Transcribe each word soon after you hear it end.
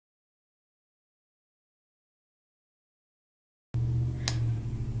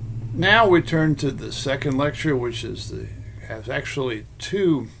Now we turn to the second lecture, which has actually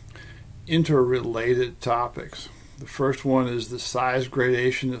two interrelated topics. The first one is the size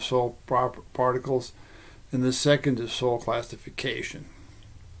gradation of soil particles, and the second is soil classification.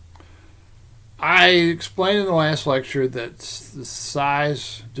 I explained in the last lecture that the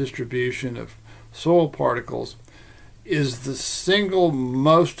size distribution of soil particles is the single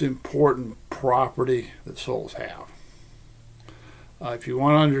most important property that soils have. If you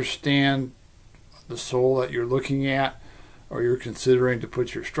want to understand the soil that you're looking at or you're considering to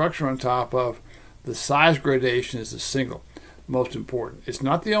put your structure on top of, the size gradation is the single most important. It's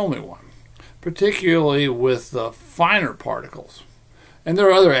not the only one, particularly with the finer particles. And there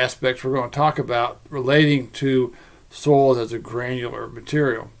are other aspects we're going to talk about relating to soil as a granular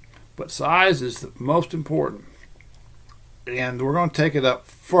material. But size is the most important. And we're going to take it up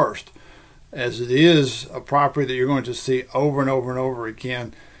first, as it is a property that you're going to see over and over and over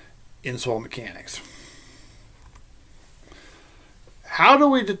again in soil mechanics. How do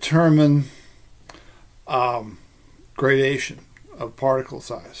we determine gradation of particle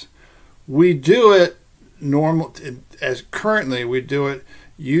size? We do it currently we do it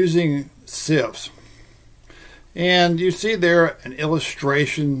using sieves. And you see there an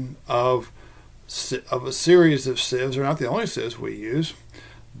illustration of a series of sieves. They're not the only sieves we use,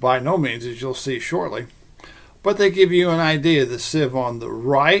 by no means, as you'll see shortly, but they give you an idea. The sieve on the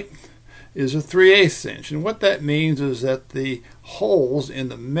right is a 3/8 inch, and what that means is that the holes in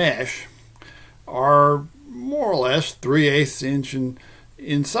the mesh are more or less 3/8 inch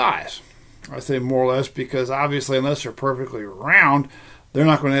in size. I say more or less because obviously, unless they're perfectly round, they're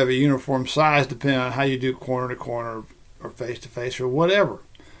not going to have a uniform size depending on how you do corner to corner or face to face or whatever.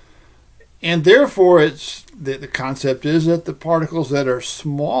 And therefore, the concept is that the particles that are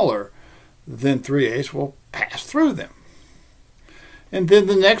smaller than 3/8 will pass through them. And then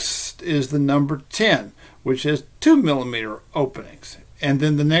the next is the number 10, which has 2 millimeter openings. And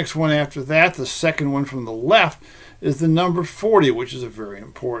then the next one after that, the second one from the left, is the number 40, which is a very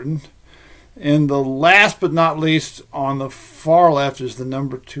important. And the last but not least on the far left is the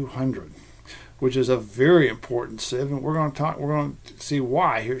number 200, which is a very important sieve, and we're going to see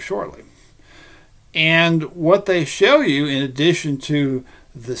why here shortly. And what they show you, in addition to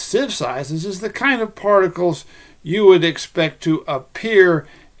the sieve sizes, is the kind of particles you would expect to appear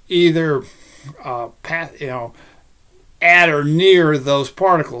either at or near those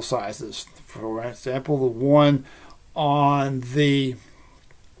particle sizes. For example, the one on the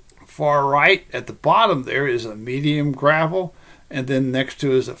far right at the bottom there is a medium gravel, and then next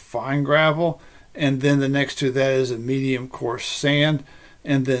to is a fine gravel, and then the next to that is a medium coarse sand,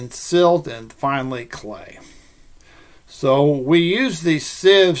 and then silt, and finally clay. So we use these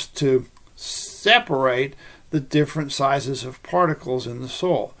sieves to separate the different sizes of particles in the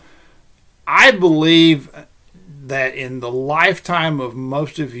soil. I believe that in the lifetime of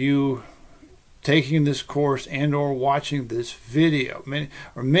most of you taking this course and or watching this video,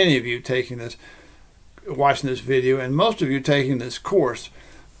 many of you watching this video, and most of you taking this course,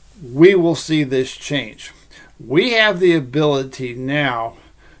 we will see this change. We have the ability now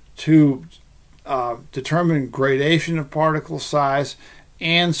to determine gradation of particle size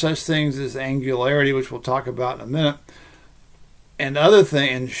and such things as angularity, which we'll talk about in a minute, and other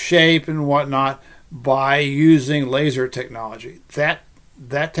things, and shape and whatnot, by using laser technology. That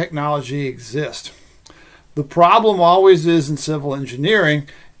technology exists. The problem always is in civil engineering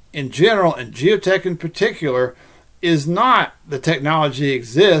in general, and geotech in particular, is not the technology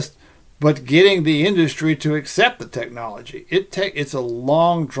exists, but getting the industry to accept the technology. It's a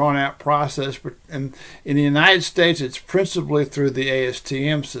long, drawn-out process, and in the United States, it's principally through the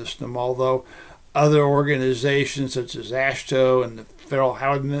ASTM system, although other organizations such as AASHTO and the Federal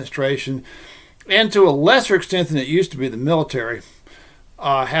Highway Administration, and to a lesser extent than it used to be, the military,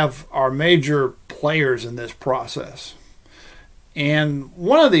 are major players in this process. And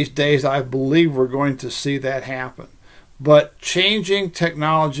one of these days, I believe we're going to see that happen. But changing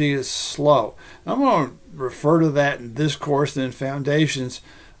technology is slow. I'm going to refer to that in this course and in Foundations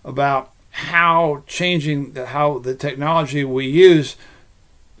about how the technology we use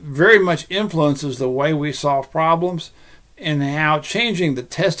very much influences the way we solve problems, and how changing the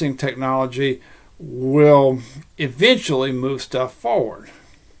testing technology will eventually move stuff forward.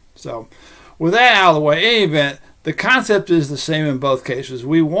 So with that out of the way, in any event, the concept is the same in both cases.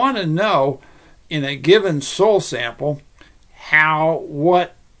 We want to know in a given soil sample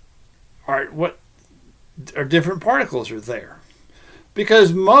what different particles are there,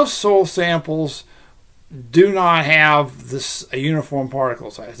 because most soil samples do not have a uniform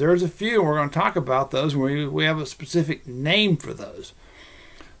particle size. There's a few, and we're going to talk about those, and we have a specific name for those.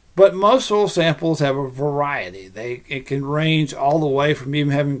 But most soil samples have a variety. It can range all the way from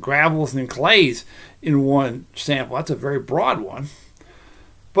even having gravels and clays in one sample. That's a very broad one.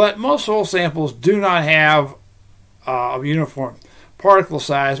 But most soil samples do not have a uniform particle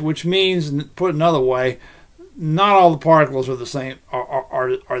size, which means, put another way, not all the particles are the same.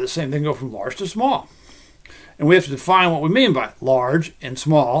 Are the same. They can go from large to small, and we have to define what we mean by large and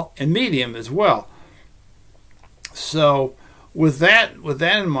small and medium as well. So, with that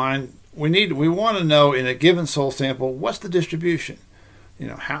in mind, we want to know in a given soil sample what's the distribution.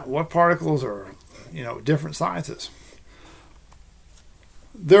 What particles are different sizes.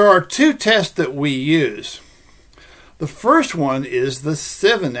 There are two tests that we use. The first one is the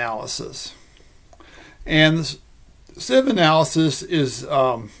sieve analysis. And the sieve analysis is,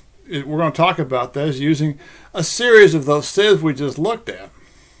 we're going to talk about that, is using a series of those sieves we just looked at.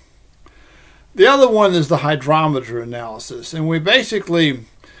 The other one is the hydrometer analysis. And we basically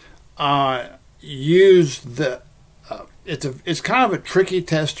use the, it's kind of a tricky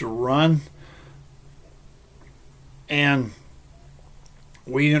test to run. And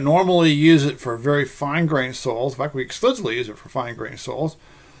we normally use it for very fine-grained soils. In fact, we exclusively use it for fine-grained soils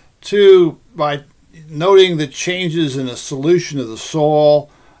by noting the changes in the solution of the soil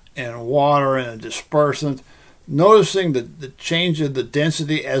and water and a dispersant, noticing the change in the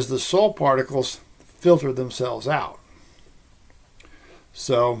density as the soil particles filter themselves out.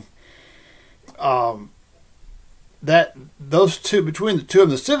 So those two, between the two of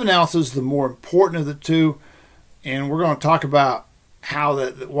them, the sieve analysis is the more important of the two, and we're going to talk about how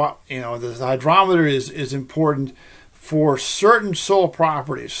the hydrometer is important for certain soil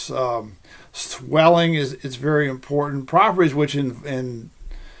properties. Swelling is very important. Properties which in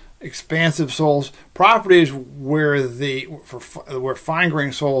expansive soils, properties where where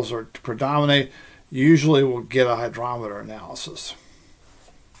fine-grained soils are to predominate, usually will get a hydrometer analysis.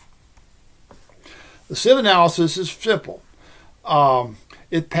 The sieve analysis is simple.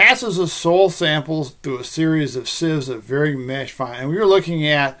 It passes the soil samples through a series of sieves of varying mesh fine, and we're looking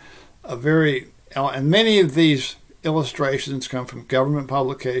at and many of these illustrations come from government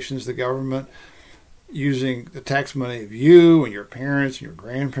publications. The government, using the tax money of you and your parents and your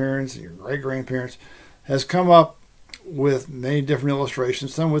grandparents and your great-grandparents, has come up with many different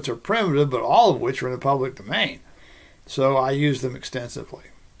illustrations, some of which are primitive, but all of which are in the public domain. So I use them extensively.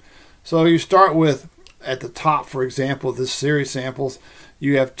 So you start with, at the top, for example, this series samples,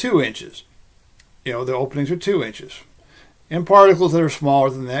 you have 2 inches. The openings are 2 inches. And particles that are smaller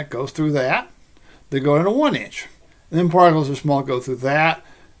than that go through that. They go into 1 inch. And then particles that are small go through that.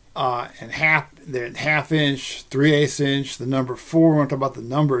 And they're at ½ inch, 3/8 inch, the number 4. We're going to talk about the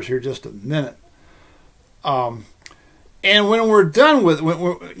numbers here in just a minute. And when we're done with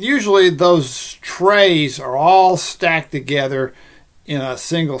usually those trays are all stacked together in a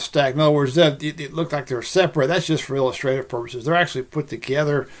single stack. In other words, it looked like they're separate. That's just for illustrative purposes. They're actually put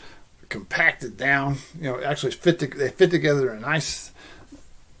together, compacted down. Actually they fit together in a nice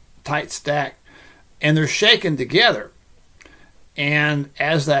tight stack, and they're shaken together. And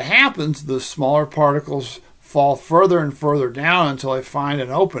as that happens, the smaller particles fall further and further down until they find an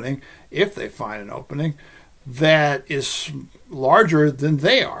opening, if they find an opening, that is larger than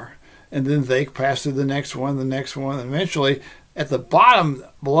they are. And then they pass through the next one, and eventually, at the bottom,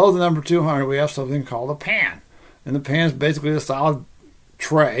 below the number 200, we have something called a pan. And the pan is basically a solid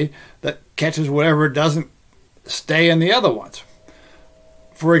tray that catches whatever doesn't stay in the other ones.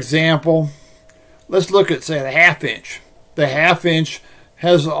 For example, let's look at, say, the ½ inch. The ½ inch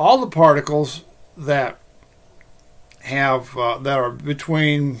has all the particles that are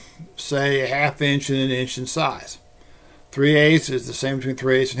between, say, a ½ inch and 1 inch in size. 3/8 is the same between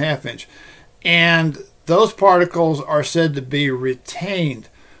 3/8 and ½ inch. And those particles are said to be retained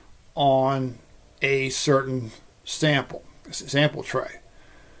on a certain sample tray.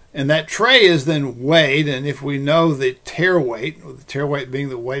 And that tray is then weighed, and if we know the tare weight, or the tare weight being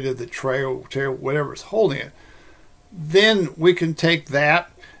the weight of the tray or whatever is holding it, then we can take that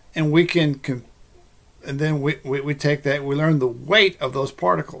and we take that, we learn the weight of those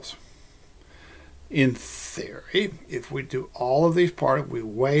particles. In theory, if we do all of these particles, we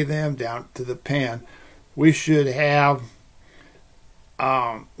weigh them down to the pan, we should have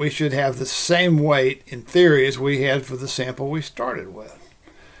the same weight in theory as we had for the sample we started with.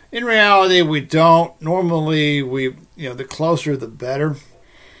 In reality, we don't. Normally, the closer the better.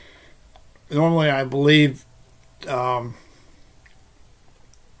 Normally, I believe, the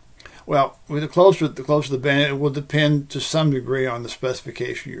closer the better. It will depend to some degree on the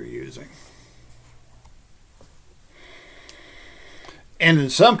specification you're using. And in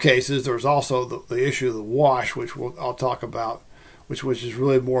some cases, there's also the issue of the wash, which I'll talk about which is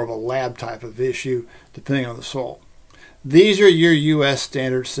really more of a lab type of issue depending on the soil. These are your U.S.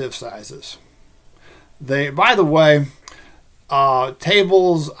 standard sieve sizes. By the way,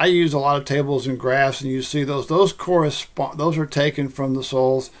 tables, I use a lot of tables and graphs, and you see those correspond. Those are taken from the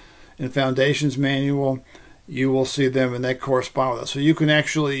Soils and Foundations manual. You will see them, and they correspond with us. So you can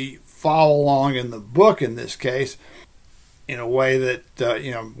actually follow along in the book in this case in a way that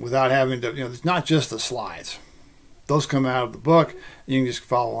without having to. It's not just the slides; those come out of the book. And you can just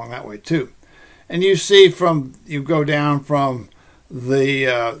follow along that way too. And you see you go down from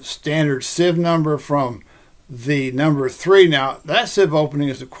the standard sieve number from the number 3. Now that sieve opening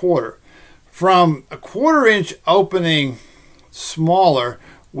is a quarter. From a 1/4 inch opening smaller,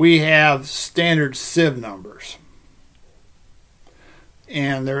 we have standard sieve numbers,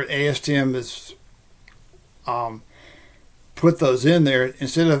 and their ASTM is put those in there.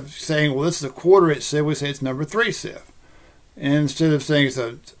 Instead of saying, well, this is a 1/4 inch sieve, we say it's number 3 sieve. And instead of saying it's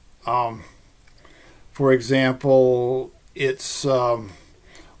a for example, it's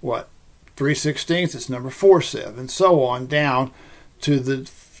 3/16, it's number 4 sieve, and so on down to the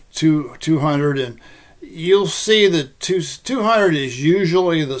 200. And you'll see that 200 is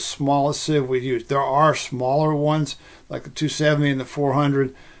usually the smallest sieve we use. There are smaller ones like the 270 and the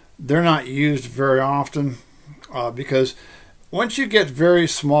 400. They're not used very often because once you get very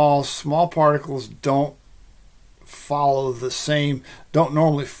small particles don't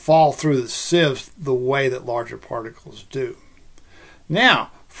normally fall through the sieves the way that larger particles do.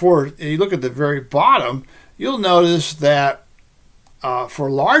 Now, if you look at the very bottom, you'll notice that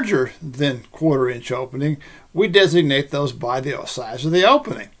for larger than 1/4 inch opening, we designate those by the size of the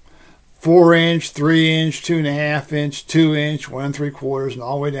opening. 4 inch, 3 inch, 2.5 inch, 2 inch, 1 3/4, and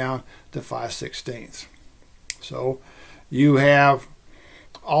all the way down to 5/16. So you have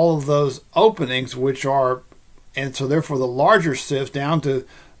all of those openings, and so therefore the larger sieves down to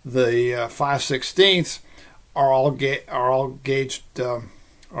the 5/16 are all gauged.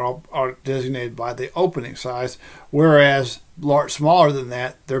 Are designated by the opening size, whereas smaller than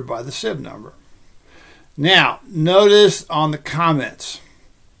that, they're by the sieve number. Now, notice on the comments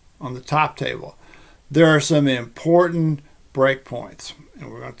on the top table, there are some important breakpoints,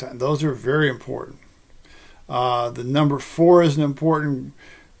 and those are very important. The number 4 is an important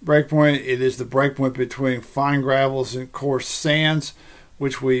breakpoint. It is the breakpoint between fine gravels and coarse sands,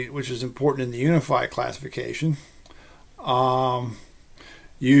 which is important in the unified classification.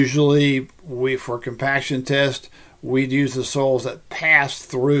 Usually, for compaction test, we'd use the soils that pass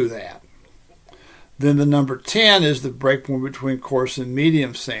through that. Then the number 10 is the breakpoint between coarse and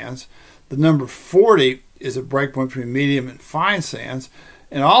medium sands. The number 40 is a breakpoint between medium and fine sands.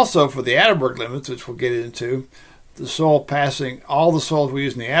 And also for the Atterberg limits, which we'll get into, all the soils we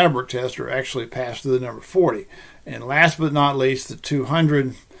use in the Atterberg test are actually passed through the number 40. And last but not least, the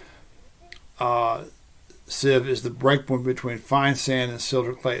 200 sieve is the breakpoint between fine sand and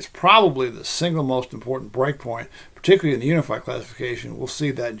silter clay. It's probably the single most important breakpoint, particularly in the unified classification. We'll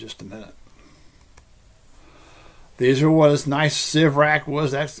see that in just a minute. These are what a nice sieve rack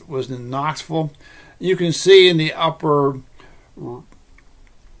was. That was in Knoxville. You can see in the upper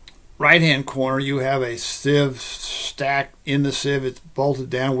right-hand corner, you have a sieve stack in the sieve. It's bolted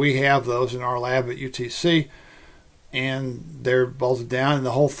down. We have those in our lab at UTC, and they're bolted down, and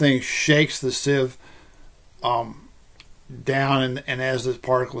the whole thing shakes the sieve down, and as the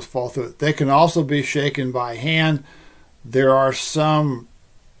particles fall through it. They can also be shaken by hand. There are some,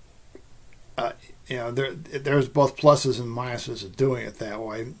 there's both pluses and minuses of doing it that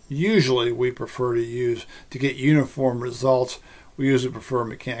way. Usually we prefer to get uniform results, we usually prefer a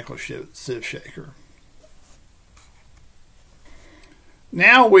mechanical sieve shaker.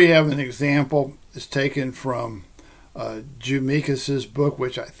 Now we have an example that's taken from Jumikas's book,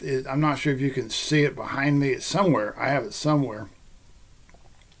 which I'm not sure if you can see it behind me. It's somewhere. I have it somewhere,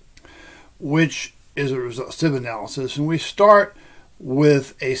 which is a result of sieve analysis. And we start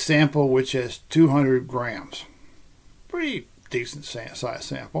with a sample which has 200 grams. Pretty decent size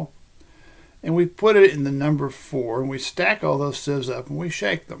sample. And we put it in the number 4, and we stack all those sieves up, and we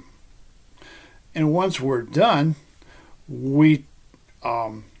shake them. And once we're done, we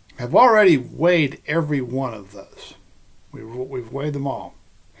have already weighed every one of those. We've weighed them all.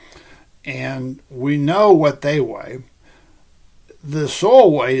 And we know what they weigh. The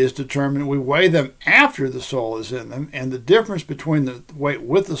soil weight is determined. We weigh them after the soil is in them, and the difference between the weight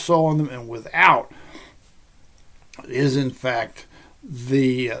with the soil in them and without is, in fact,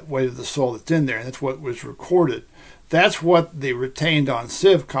 the weight of the soil that's in there, and that's what was recorded. That's what the retained on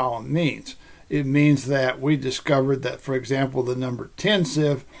sieve column means. It means that we discovered that, for example, the number 10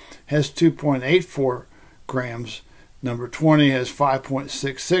 sieve has 2.84 grams Number 20 has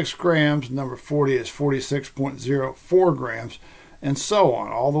 5.66 grams. Number 40 has 46.04 grams, and so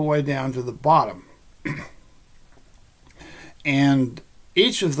on, all the way down to the bottom. And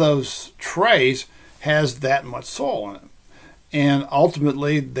each of those trays has that much soil in it. And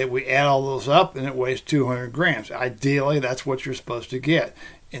ultimately, we add all those up, and it weighs 200 grams. Ideally, that's what you're supposed to get.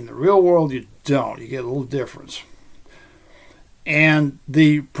 In the real world, you don't. You get a little difference. And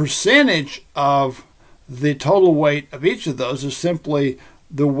the percentage of the total weight of each of those is simply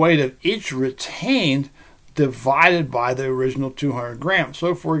the weight of each retained divided by the original 200 grams.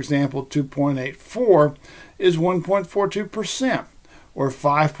 So, for example, 2.84 is 1.42%, or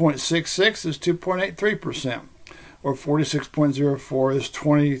 5.66 is 2.83%, or 46.04 is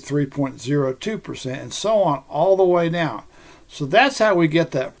 23.02%, and so on, all the way down. So that's how we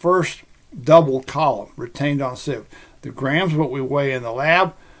get that first double column, retained on sieve. The grams, what we weigh in the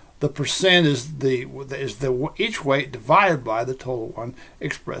lab. The percent is each weight divided by the total one,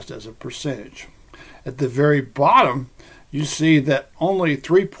 expressed as a percentage. At the very bottom, you see that only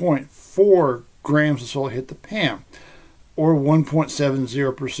 3.4 grams of soil hit the pan, or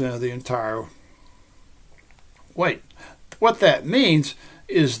 1.70% of the entire weight. What that means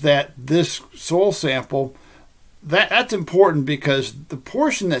is that this soil sample, that's important because the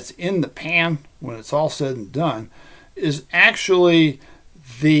portion that's in the pan when it's all said and done is actually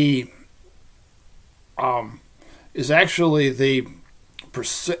the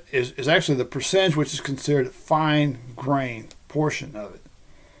percentage which is considered a fine grain portion of it.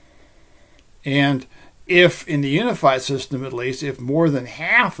 And if in the unified system, at least, if more than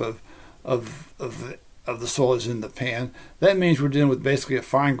half of the soil is in the pan, that means we're dealing with basically a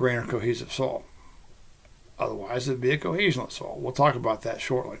fine grain or cohesive soil. Otherwise, it'd be a cohesionless soil. We'll talk about that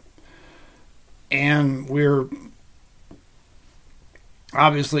shortly. And we're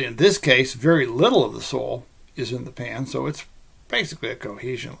obviously, in this case, very little of the soil is in the pan, so it's basically a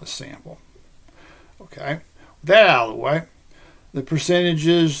cohesionless sample. Okay, with that out of the way, the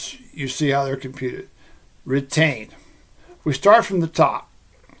percentages, you see how they're computed. Retained. We start from the top.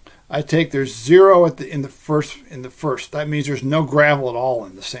 I take there's 0 in the first. That means there's no gravel at all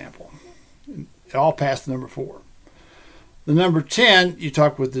in the sample. It all passed the number 4. The number 10, you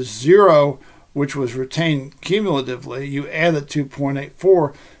talk with the 0, which was retained cumulatively. You add the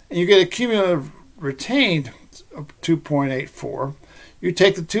 2.84, and you get a cumulative retained of 2.84. You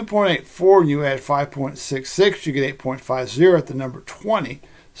take the 2.84 and you add 5.66, you get 8.50 at the number 20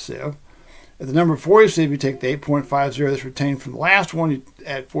 sieve. At the number 40 sieve, you take the 8.50 that's retained from the last one, you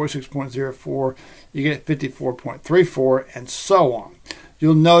add 46.04, you get 54.34, and so on.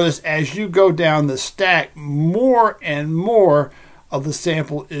 You'll notice as you go down the stack, more and more of the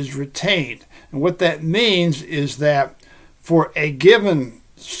sample is retained. And what that means is that for a given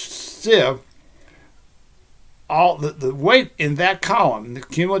sieve, all the weight in that column, the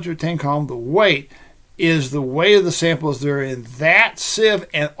cumulative retained column, the weight is the weight of the samples that are in that sieve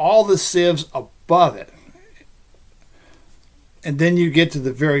and all the sieves above it. And then you get to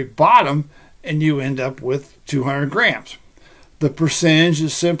the very bottom and you end up with 200 grams. The percentage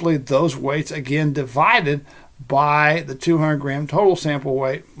is simply those weights, again, divided by the 200 gram total sample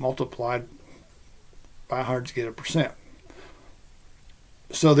weight multiplied by 100 to get a percent.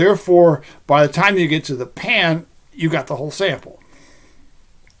 So therefore, by the time you get to the pan, you got the whole sample.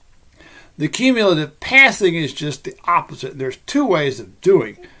 The cumulative passing is just the opposite. There's 2 ways of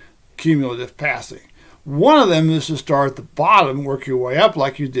doing cumulative passing. One of them is to start at the bottom, work your way up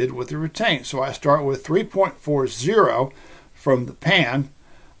like you did with the retained. So I start with 3.40 from the pan.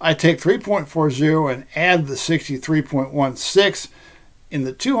 I take 3.40 and add the 63.16 in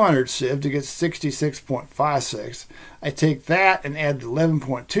the 200 sieve to get 66.56. I take that and add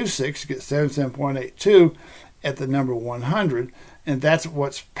 11.26 to get 77.82 at the number 100, and that's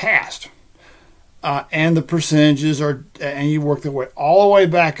what's passed. And the percentages are, and you work the way all the way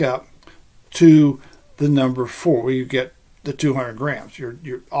back up to the number 4, where you get the 200 grams.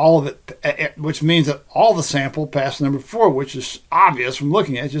 You're all of it, which means that all the sample passed number 4, which is obvious from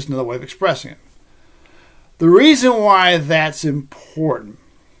looking at it, just another way of expressing it. The reason why that's important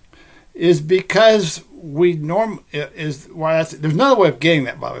is because there's another way of getting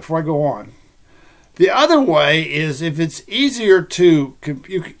that, by the way, before I go on. The other way is if it's easier to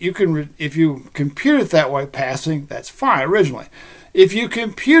if you compute it that way, passing, that's fine originally. If you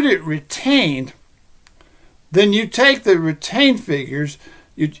compute it retained, then you take the retained figures,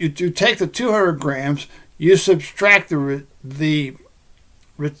 you take the 200 grams, you subtract the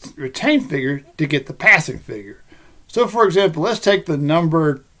retained figure to get the passing figure. So for example, let's take the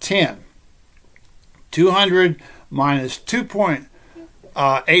number 10. 200 minus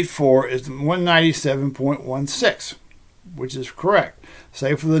 2.84 is 197.16. which is correct.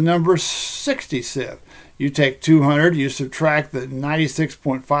 Say for the number 60 sieve, you take 200, you subtract the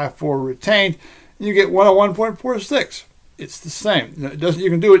 96.54 retained, and you get 101.46. It's the same. You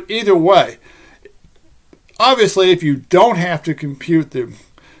can do it either way. Obviously, if you don't have to compute the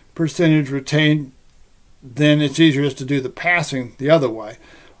percentage retained, then it's easier just to do the passing the other way.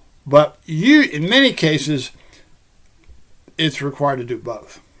 But in many cases, it's required to do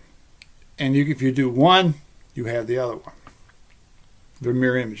both. And if you do one, you have the other one. They're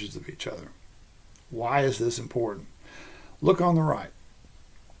mirror images of each other. Why is this important? Look on the right.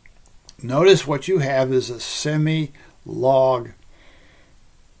 Notice what you have is a semi-log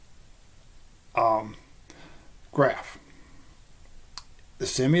graph. The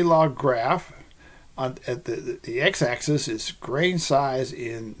semi-log graph at the x-axis is grain size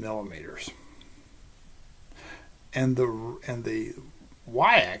in millimeters, and the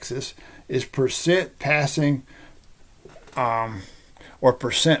y-axis is percent passing or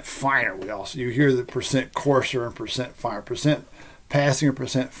percent finer. You hear the percent coarser and percent finer, percent passing or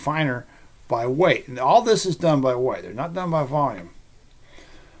percent finer by weight. And all this is done by weight. They're not done by volume.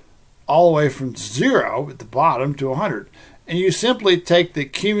 All the way from 0 at the bottom to 100. And you simply take the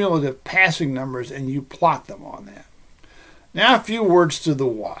cumulative passing numbers and you plot them on that. Now a few words to the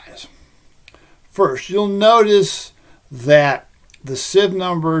y's. First, you'll notice that the sieve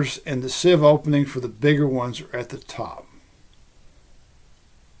numbers and the sieve openings for the bigger ones are at the top.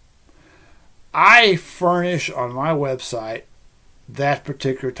 I furnish on my website that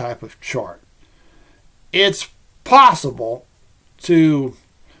particular type of chart. It's possible to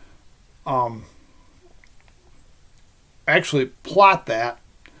actually plot that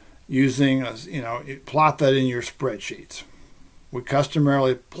using, plot that in your spreadsheets. We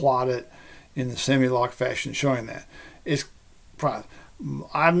customarily plot it in the semi-log fashion showing that.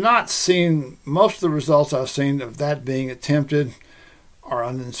 I've not seen, most of the results I've seen of that being attempted are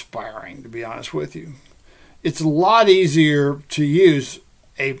uninspiring, to be honest with you. It's a lot easier to use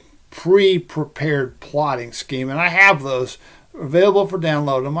a pre-prepared plotting scheme, and I have those available for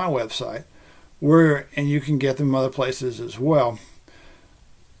download on my website, and you can get them other places as well,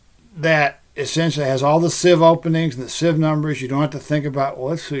 that essentially has all the sieve openings and the sieve numbers. You don't have to think about, well,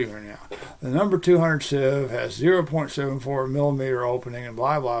 let's see here now. The number 200 sieve has 0.74 millimeter opening and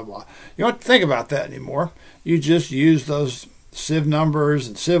blah, blah, blah. You don't have to think about that anymore. You just use those sieve numbers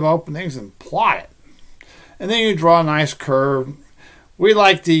and sieve openings and plot it. And then you draw a nice curve. We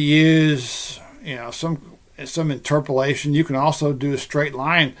like to use, some interpolation. You can also do a straight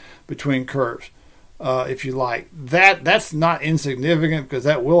line between curves if you like. That's not insignificant because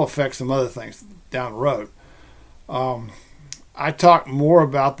that will affect some other things down the road. I talk more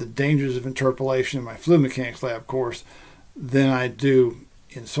about the dangers of interpolation in my fluid mechanics lab course than I do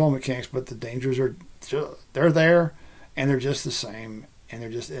in soil mechanics, but the dangers they're there, and they're just the same, and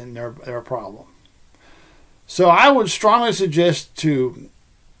they're a problem. So I would strongly suggest to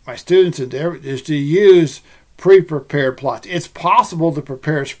my students is to use pre-prepared plots. It's possible to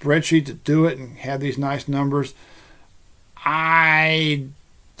prepare a spreadsheet to do it and have these nice numbers. I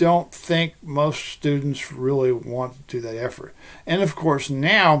don't think most students really want to do that effort. And of course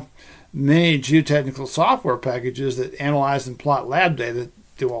now many geotechnical software packages that analyze and plot lab data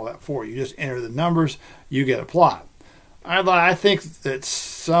do all that for you. You just enter the numbers, you get a plot. I think that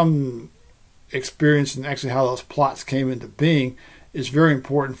some experience in actually how those plots came into being is very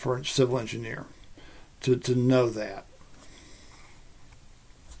important for a civil engineer to know that.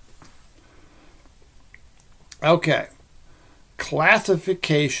 Okay,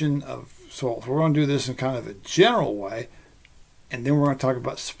 classification of soils. We're going to do this in kind of a general way, and then we're going to talk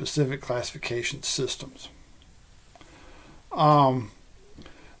about specific classification systems.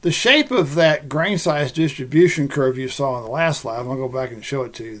 The shape of that grain size distribution curve you saw on the last slide, I'm going to go back and show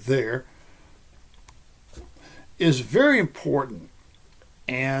it to you there, is very important,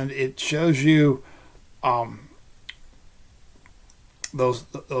 and it shows you those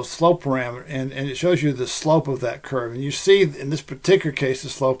slope parameters, and it shows you the slope of that curve. And you see in this particular case the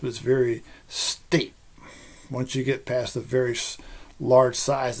slope is very steep. Once you get past the very large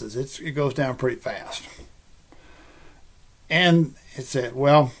sizes, it goes down pretty fast. And it said,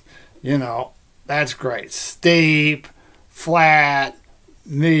 well, that's great. Steep, flat,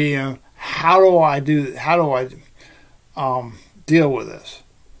 medium. How do I deal with this?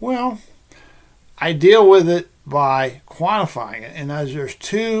 Well, I deal with it by quantifying it, and there's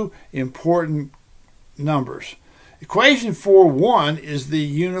two important numbers. Equation 4.1 is the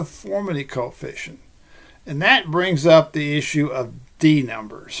uniformity coefficient, and that brings up the issue of D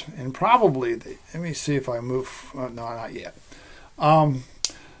numbers, and probably let me see if I move. No, not yet.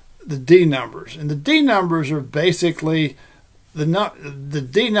 the D numbers. And the D numbers are basically, the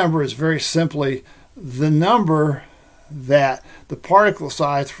D number is very simply the number that the particle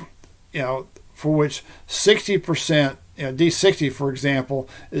size, for which 60%, D60 for example,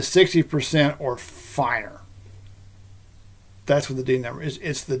 is 60% or finer. That's what the D number is.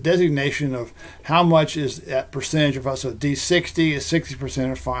 It's the designation of how much is that percentage of us. So D60 is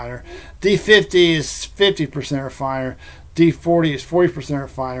 60% or finer. D50 is 50% or finer. D40 is 40% or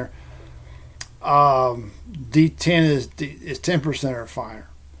finer. D10 is 10% or finer.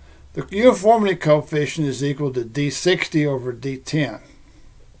 The uniformity coefficient is equal to D60 over D10.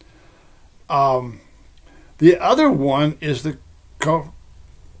 The other one is the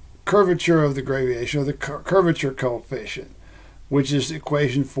curvature of the gradation, or the curvature coefficient, which is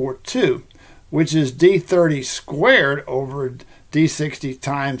equation 4.2, which is D30 squared over D60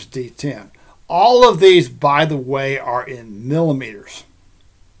 times D10. All of these, by the way, are in millimeters.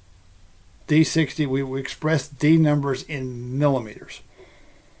 D60, we express D numbers in millimeters.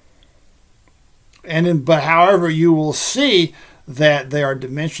 But however, you will see that they are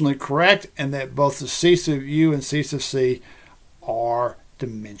dimensionally correct and that both the C sub U and C sub C are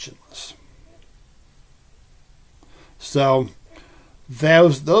dimensionless. So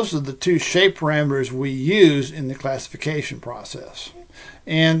those are the two shape parameters we use in the classification process.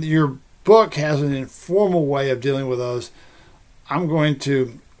 And your book has an informal way of dealing with those. I'm going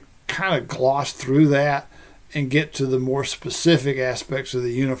to kind of gloss through that and get to the more specific aspects of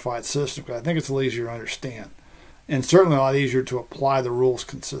the unified system, because I think it's a little easier to understand and certainly a lot easier to apply the rules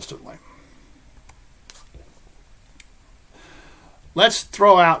consistently. Let's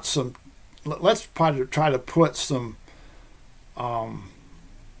throw out some, let's try to put some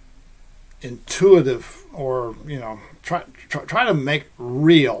intuitive, or try to make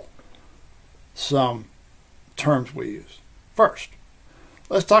real some terms we use. First,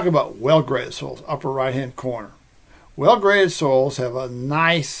 let's talk about well-graded soils, upper right-hand corner. Well-graded soils have a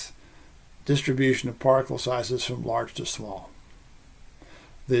nice distribution of particle sizes from large to small.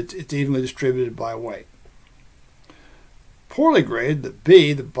 It's evenly distributed by weight. Poorly graded, the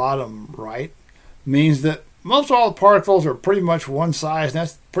B, the bottom right, means that most all the particles are pretty much one size, and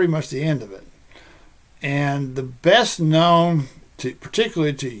that's pretty much the end of it. And the best known,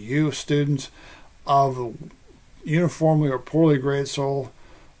 particularly to you students, of uniformly or poorly graded soil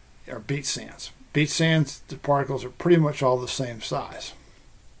are beach sands. Beach sands, the particles are pretty much all the same size.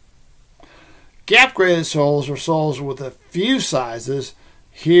 Gap graded soils are soils with a few sizes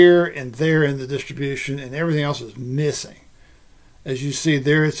here and there in the distribution, and everything else is missing. As you see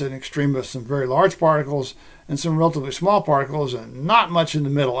there, it's an extreme of some very large particles and some relatively small particles, and not much in the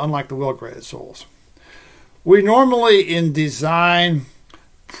middle, unlike the well-graded soils. We normally, in design,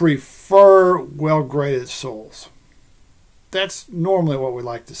 prefer well-graded soils. That's normally what we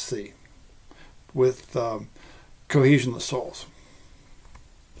like to see with cohesionless soils.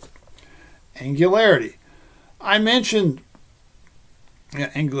 Angularity. I mentioned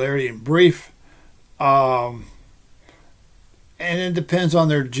angularity in brief, and it depends on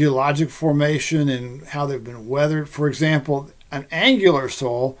their geologic formation and how they've been weathered. For example, an angular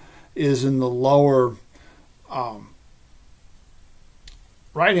soil is in the lower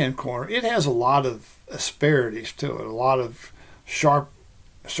right-hand corner. It has a lot of asperities to it, a lot of sharp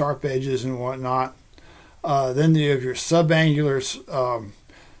edges and whatnot. Then you have your subangular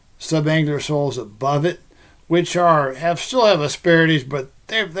soils above it, which still have asperities, but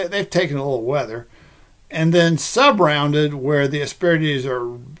they've taken a little weather. And then subrounded, where the asperities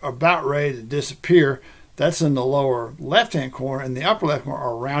are about ready to disappear, that's in the lower left-hand corner, and the upper left corner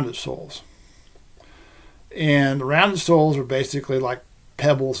are rounded soils. And rounded soils are basically like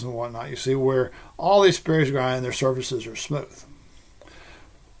pebbles and whatnot, you see, where all the asperities are gone and their surfaces are smooth.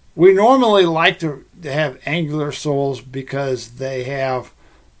 We normally like to have angular soils because they have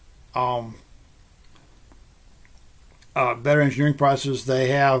better engineering processes.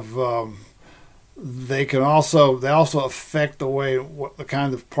 They also affect the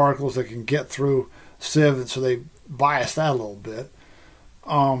kind of particles that can get through sieve, and so they bias that a little bit.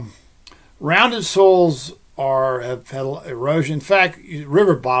 Rounded soils have had erosion. In fact,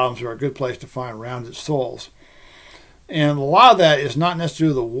 river bottoms are a good place to find rounded soils. And a lot of that is not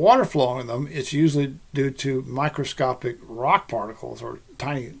necessarily the water flowing in them. It's usually due to microscopic rock particles, or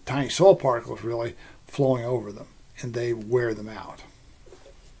tiny soil particles really, flowing over them, and they wear them out.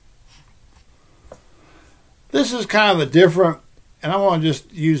 This is kind of a different, and I want to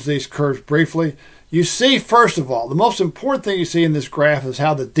just use these curves briefly. You see, first of all, the most important thing you see in this graph is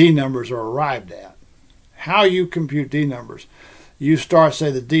how the D numbers are arrived at. How you compute D numbers. You start, say,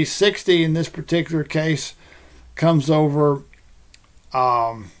 the D60 in this particular case comes over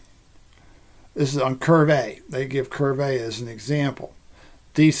This is on curve A. They give curve A as an example.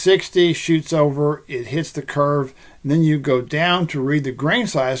 D60 shoots over, it hits the curve, and then you go down to read the grain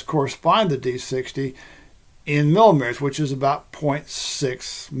size corresponding to D60 in millimeters, which is about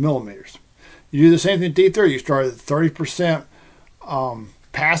 0.6 millimeters. You do the same thing at D30. You start at 30%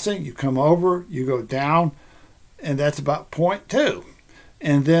 passing, you come over, you go down, and that's about 0.2.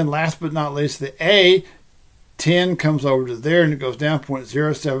 And then last but not least, the A, 10 comes over to there, and it goes down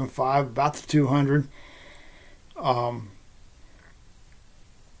 0.075, about the 200.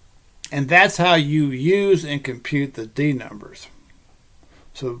 And that's how you use and compute the D numbers.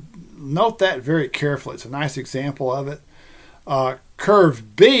 So note that very carefully. It's a nice example of it.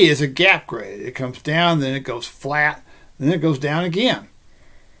 Curve B is a gap grade. It comes down, then it goes flat, then it goes down again.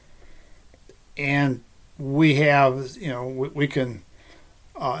 And we have, we can,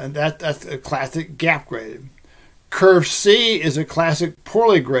 and that's a classic gap graded. Curve C is a classic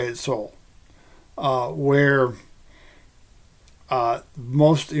poorly graded soil, where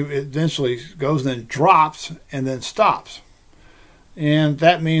most eventually goes and then drops and then stops. And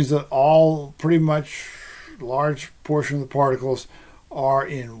that means that all pretty much large portion of the particles are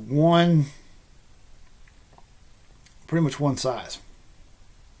in pretty much one size.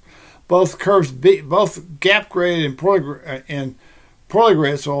 Both curves B, both gap graded and poorly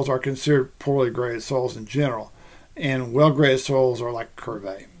graded soils are considered poorly graded soils in general, and well graded soils are like curve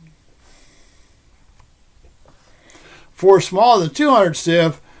A. For smaller than 200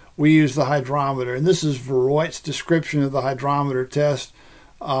 sieve, we use the hydrometer, and this is Verreut's description of the hydrometer test.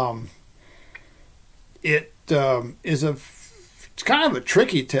 It's kind of a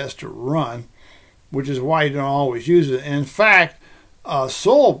tricky test to run, which is why you don't always use it. And in fact,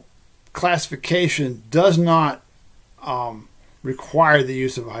 soil classification does not require the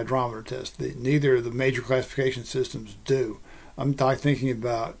use of a hydrometer test. Neither of the major classification systems do. I'm thinking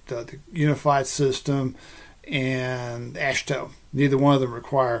about the unified system and AASHTO. Neither one of them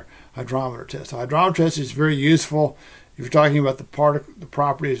require hydrometer tests. A hydrometer test is very useful if you're talking about the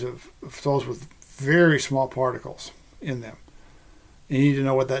properties of soils with very small particles in them. You need to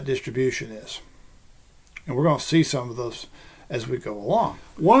know what that distribution is. And we're going to see some of those as we go along.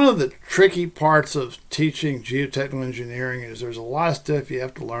 One of the tricky parts of teaching geotechnical engineering is there's a lot of stuff you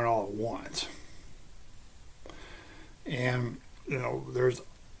have to learn all at once. And, there's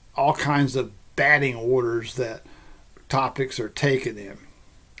all kinds of batting orders that topics are taken in.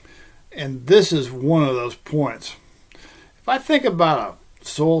 And this is one of those points. If I think about a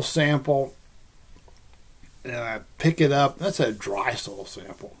soil sample and I pick it up, that's a dry soil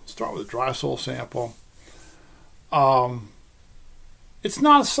sample. Start with a dry soil sample. It's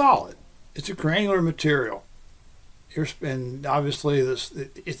not a solid. It's a granular material. And obviously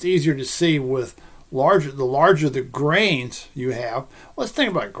it's easier to see with the larger the grains you have. Let's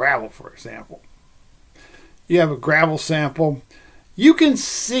think about gravel, for example. You have a gravel sample. You can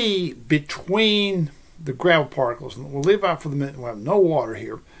see between the gravel particles, and we'll leave out for the minute, we'll have no water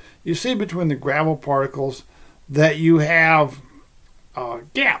here. You see between the gravel particles that you have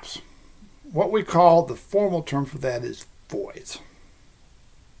gaps. What we call, the formal term for that is voids.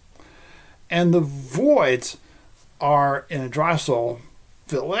 And the voids are, in a dry soil,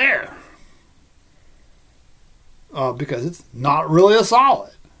 filled with air. Because it's not really a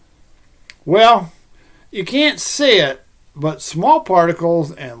solid. Well, you can't see it, but small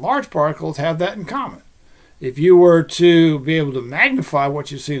particles and large particles have that in common. If you were to be able to magnify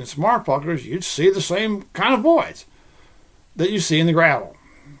what you see in small particles, you'd see the same kind of voids that you see in the gravel.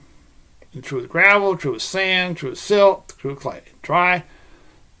 And true with gravel, true with sand, true with silt, true with clay. Dry.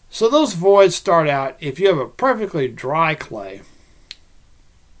 So those voids start out, if you have a perfectly dry clay,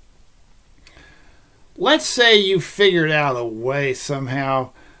 let's say you figured out a way somehow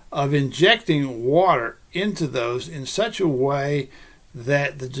of injecting water into those in such a way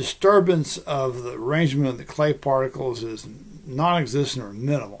that the disturbance of the arrangement of the clay particles is non-existent or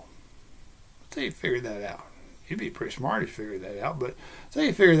minimal. Let's say you figured that out. You'd be pretty smart if you figured that out, but say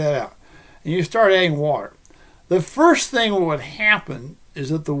you figured that out. And you start adding water. The first thing that would happen is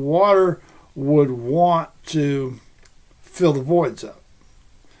that the water would want to fill the voids up.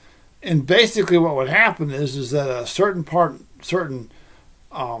 And basically what would happen is that a certain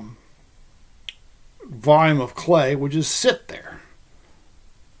volume of clay would just sit there.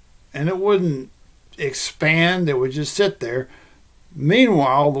 And it wouldn't expand, it would just sit there.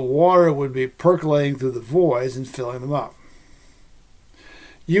 Meanwhile, the water would be percolating through the voids and filling them up.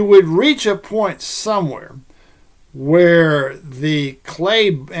 You would reach a point somewhere where the clay,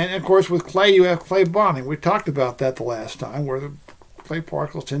 and of course with clay you have clay bonding. We talked about that the last time, where the clay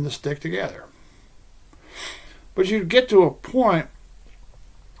particles tend to stick together. But you'd get to a point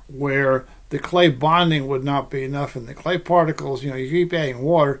where the clay bonding would not be enough, and the clay particles, you keep adding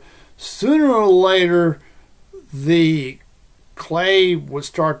water, sooner or later the clay would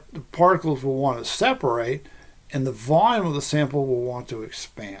start, the particles will want to separate, and the volume of the sample will want to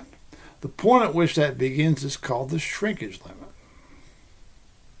expand. The point at which that begins is called the shrinkage limit.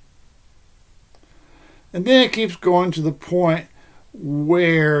 And then it keeps going to the point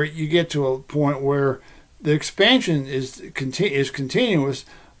where you get to a point where the expansion is continuous,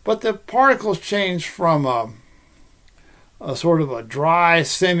 but the particles change from a sort of a dry,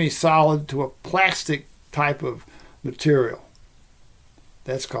 semi-solid to a plastic type of material.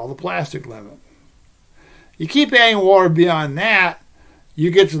 That's called the plastic limit. You keep adding water beyond that,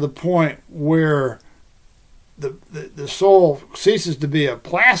 you get to the point where the soil ceases to be a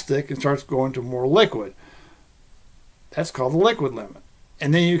plastic and starts going to more liquid. That's called the liquid limit.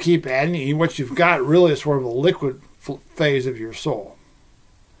 And then you keep adding, and what you've got really is sort of a liquid phase of your soil.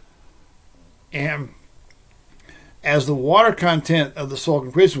 And as the water content of the soil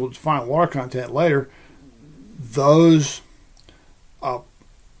increases, we'll define water content later, those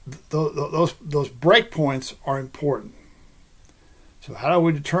break points are important. So how do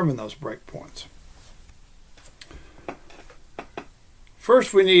we determine those break points?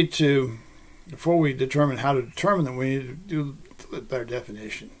 First, we need to, before we determine how to determine them, we need to do a better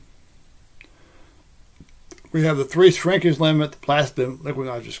definition. We have the three shrinkage limit, the plastic limit, liquid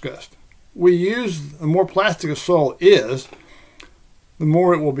I discussed. We use, the more plastic a soil is, the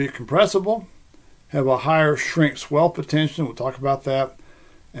more it will be compressible, have a higher shrink swell potential, we'll talk about that,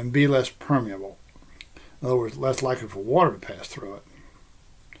 and be less permeable. In other words, less likely for water to pass through it.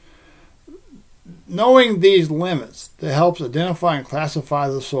 Knowing these limits, that helps identify and classify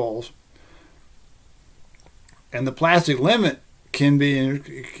the soils. And the plastic limit can be,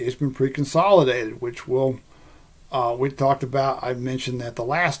 it's been pre-consolidated, which will, we talked about, I mentioned that the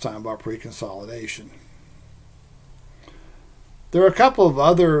last time about pre-consolidation. There are a couple of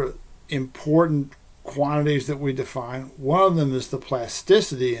other important quantities that we define. One of them is the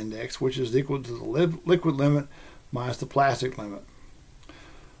plasticity index, which is equal to the liquid limit minus the plastic limit.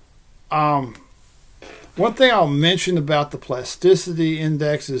 One thing I'll mention about the plasticity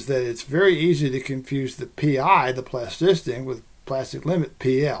index is that it's very easy to confuse the PI, the plasticity, with plastic limit,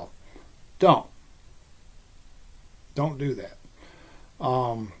 PL. Don't do that.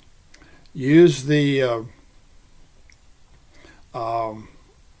 Use the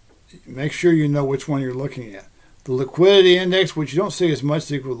make sure you know which one you're looking at. The liquidity index, which you don't see as much,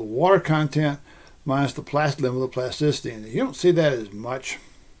 is equal to the water content minus the plastic limit of the plasticity index. You don't see that as much.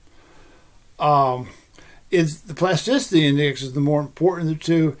 The plasticity index is the more important of the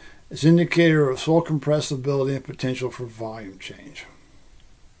two. It's an indicator of soil compressibility and potential for volume change.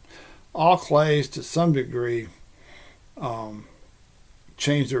 All clays, to some degree,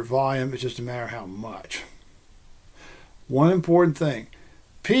 change their volume. It's just a matter of how much. One important thing,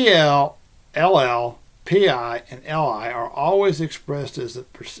 PL, LL, PI, and LI are always expressed as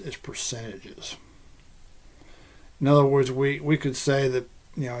percentages. In other words, we could say that,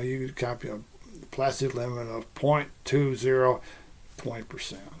 you could copy a plastic limit of 0.20,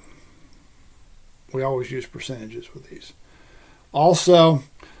 20%. We always use percentages with these. Also,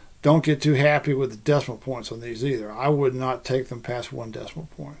 don't get too happy with the decimal points on these either. I would not take them past 1 decimal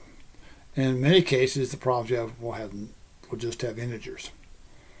point. And in many cases, the problems you have will just have integers.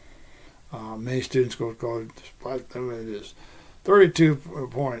 Many students go, it is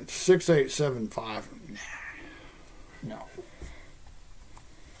 32.6875. No.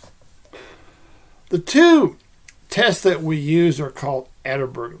 The two tests that we use are called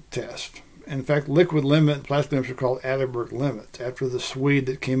Atterberg tests. In fact, liquid limit and plastic limits are called Atterberg limits, after the Swede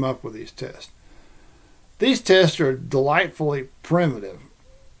that came up with these tests. These tests are delightfully primitive.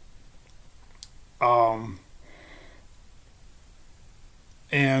 But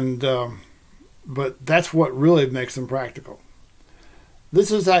that's what really makes them practical. Let's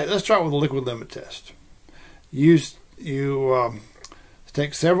start with the liquid limit test. You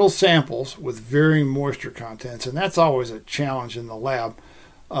take several samples with varying moisture contents, and that's always a challenge in the lab.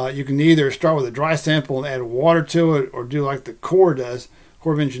 You can either start with a dry sample and add water to it, or do like the Corps does,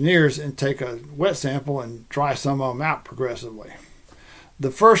 Corps of Engineers, and take a wet sample and dry some of them out progressively.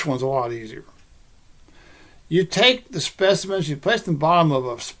 The first one's a lot easier. You take the specimens, you place them in the bottom of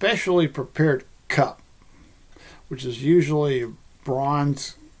a specially prepared cup, which is usually a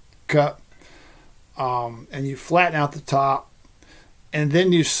bronze cup, and you flatten out the top, and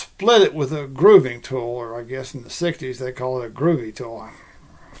then you split it with a grooving tool, or I guess in the 60s they call it a groovy tool.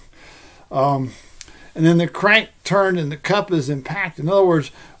 And then the crank turned and the cup is impacted. In other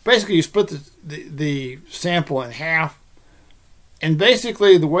words, basically you split the sample in half, And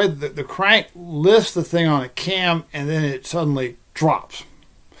basically, the way the crank lifts the thing on a cam, and then it suddenly drops.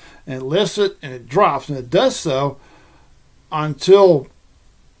 And it lifts it, and it drops. And it does so until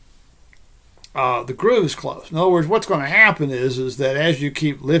the groove is closed. In other words, what's going to happen is that as you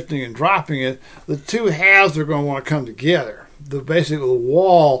keep lifting and dropping it, the two halves are going to want to come together. Basically, the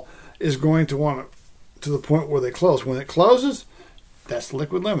wall is going to want to the point where they close. When it closes, that's the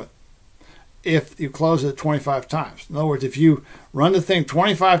liquid limit. If you close it 25 times. In other words, if you run the thing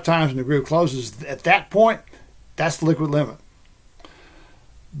 25 times and the groove closes, at that point, that's the liquid limit.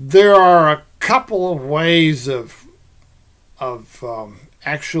 There are a couple of ways of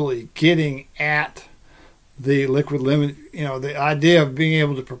actually getting at the liquid limit. You know, the idea of being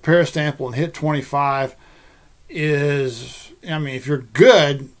able to prepare a sample and hit 25 is, I mean, if you're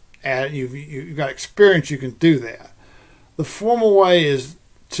good at it, you've got experience, you can do that. The formal way is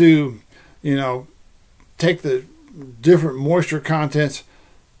to, you know, take the different moisture contents,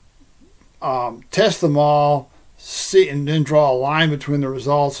 test them all, see, and then draw a line between the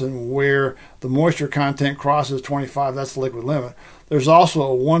results and where the moisture content crosses 25. That's the liquid limit. There's also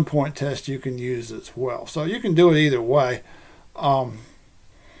a 1-point test you can use as well. So you can do it either way,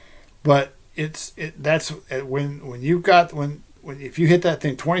 but that's when you've got if you hit that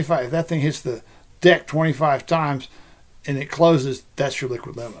thing 25, if that thing hits the deck 25 times and it closes, that's your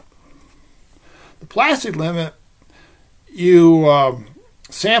liquid limit. The plastic limit,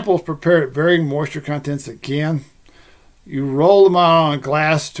 samples prepared at varying moisture contents again. You roll them out on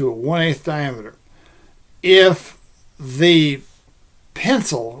glass to a 1/8 diameter. If the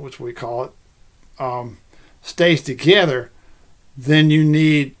pencil, which we call it, stays together, then you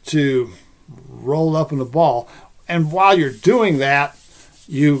need to roll up in a ball. And while you're doing that,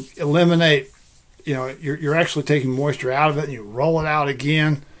 you eliminate, you're actually taking moisture out of it, and you roll it out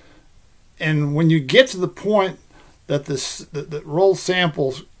again. And when you get to the point that the rolled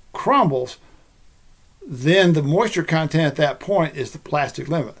samples crumbles, then the moisture content at that point is the plastic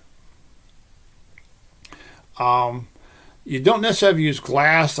limit. You don't necessarily use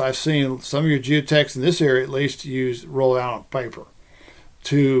glass. I've seen some of your geotechs in this area at least roll it out on paper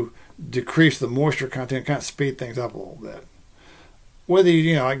to decrease the moisture content, kind of speed things up a little bit. Whether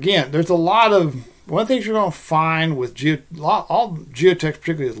again, there's a lot of, one of the things you're going to find with all geotechs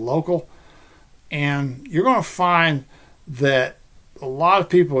particularly is local, and you're going to find that a lot of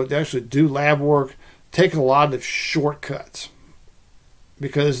people that actually do lab work take a lot of shortcuts,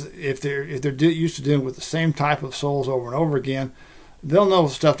 because if they're used to dealing with the same type of soils over and over again, they'll know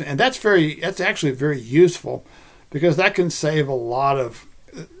stuff, and that's actually very useful, because that can save a lot of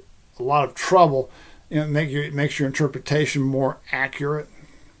trouble. It makes your interpretation more accurate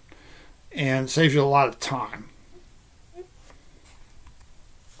and saves you a lot of time.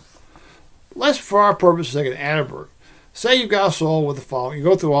 Let's, for our purposes, take an Atterberg. Say you've got a soil with the following. You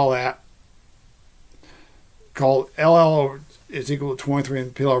go through all that, called LL is equal to 23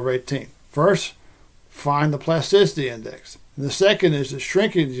 and PL over 18. First, find the plasticity index. And the second is the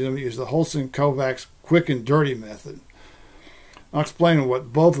shrinkage limit. Use the Holston-Kovacs quick and dirty method. I'll explain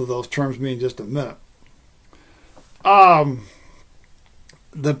what both of those terms mean in just a minute.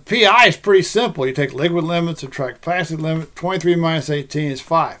 The PI is pretty simple. You take liquid limit, subtract plastic limit. 23 minus 18 is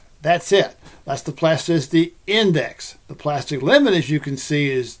 5. That's it. That's the plasticity index. The plastic limit, as you can see,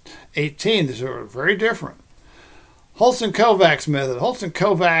 is 18. These are very different. Holston-Kovacs method.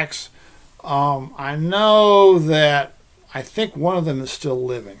 Holston-Kovacs, I know that I think one of them is still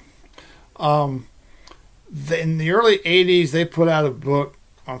living. In the early 80s, they put out a book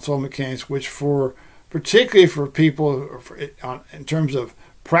on soil mechanics, which particularly for people in terms of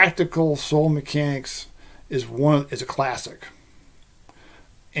practical soil mechanics is a classic.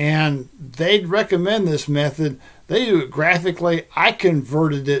 And they'd recommend this method. They do it graphically. I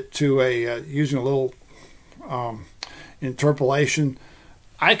converted it to using a little interpolation.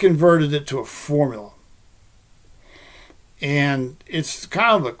 I converted it to a formula. And it's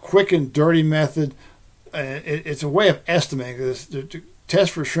kind of a quick and dirty method. It's a way of estimating this. To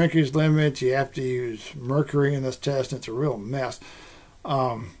test for shrinkage limits, you have to use mercury in this test, and it's a real mess.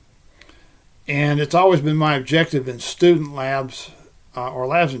 And it's always been my objective in student labs, or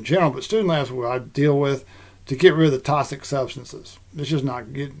labs in general, but student labs where I deal with, to get rid of the toxic substances. It's just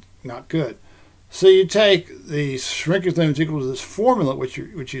not good. So you take the shrinkage limits equal to this formula, which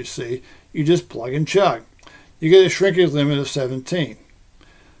you see, you just plug and chug. You get a shrinkage limit of 17.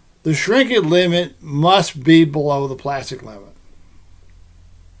 The shrinkage limit must be below the plastic limit.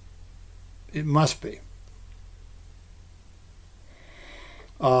 It must be.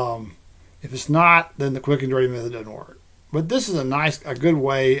 If it's not, then the quick and dirty method doesn't work. But this is a good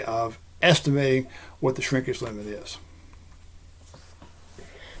way of estimating what the shrinkage limit is.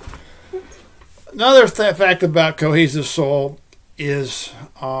 Another fact about cohesive soil is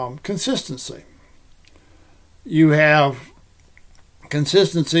consistency. You have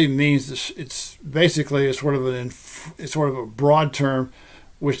consistency means it's basically it's sort of a broad term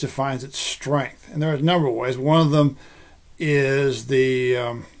which defines its strength, and there are a number of ways. One of them is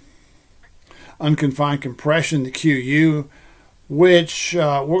the unconfined compression, the QU, which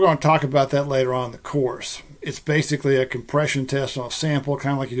we're going to talk about that later on in the course. It's basically a compression test on a sample,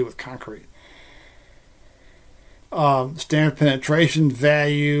 kind of like you do with concrete. Standard penetration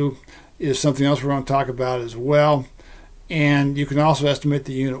value is something else we're going to talk about as well. And you can also estimate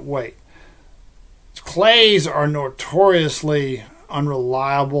the unit weight. Clays are notoriously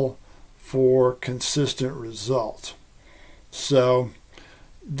unreliable for consistent results. So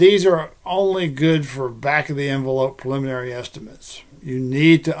these are only good for back-of-the-envelope preliminary estimates. You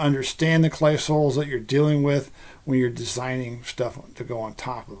need to understand the clay soils that you're dealing with when you're designing stuff to go on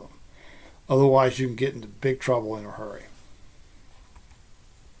top of them. Otherwise, you can get into big trouble in a hurry.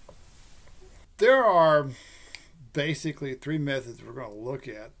 There are basically three methods we're going to look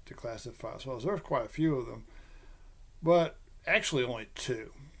at to classify soils. There's quite a few of them, but actually only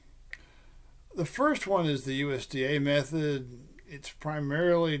two. The first one is the USDA method. It's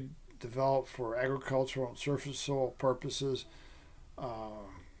primarily developed for agricultural and surface soil purposes.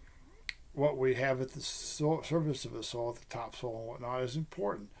 What we have at the surface of the soil, at the topsoil and whatnot, is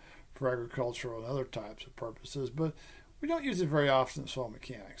important for agricultural and other types of purposes, but we don't use it very often in soil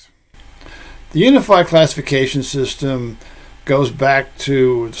mechanics. The unified classification system goes back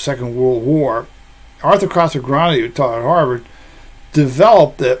to the Second World War. Arthur Casagrande, who taught at Harvard,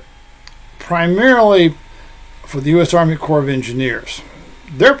 developed it primarily for the U.S. Army Corps of Engineers.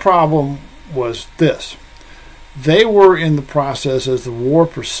 Their problem was this. They were in the process, as the war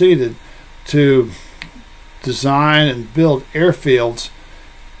proceeded, to design and build airfields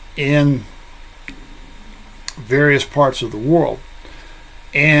in various parts of the world.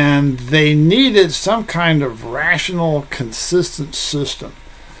 And they needed some kind of rational, consistent system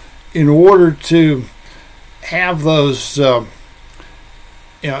in order to have those, so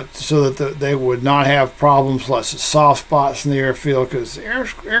that they would not have problems like soft spots in the airfield, because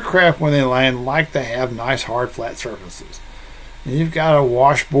aircraft, when they land, like to have nice, hard, flat surfaces. And you've got a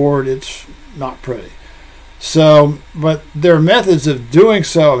washboard, it's not pretty. So, but their methods of doing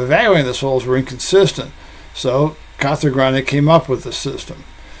so, of evaluating the soils, were inconsistent. So Casagrande came up with the system.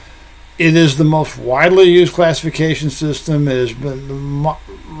 It is the most widely used classification system. It has been, the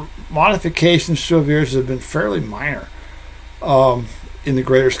modifications to the years have been fairly minor in the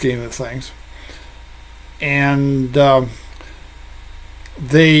greater scheme of things. And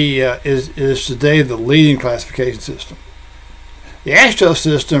is today the leading classification system. The AASHTO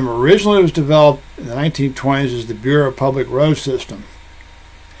system originally was developed in the 1920s as the Bureau of Public Road System.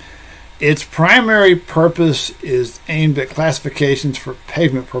 Its primary purpose is aimed at classifications for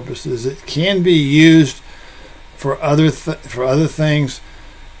pavement purposes. It can be used for other things.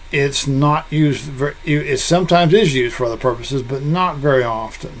 It's not used. It sometimes is used for other purposes, but not very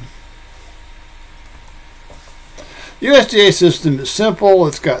often. The USDA system is simple.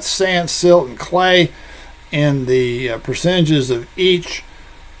 It's got sand, silt, and clay, and the percentages of each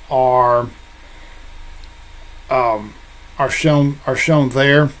are shown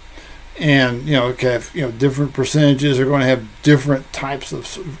there. And different percentages are going to have different types of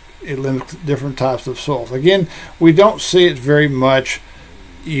soils. Again, we don't see it very much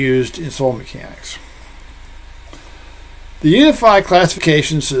used in soil mechanics. The unified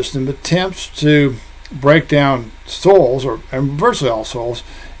classification system attempts to break down soils, and virtually all soils,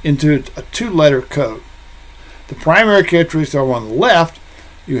 into a two-letter code. The primary characteristics are on the left.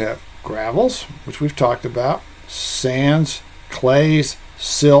 You have gravels, which we've talked about, sands, clays,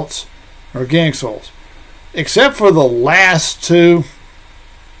 silts, organic soils. Except for the last two,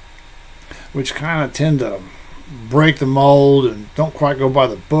 which kind of tend to break the mold and don't quite go by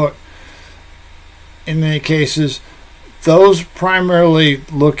the book. In many cases, those primarily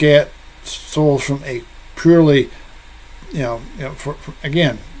look at soils from a purely,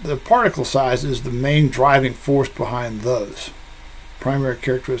 again, the particle size is the main driving force behind those primary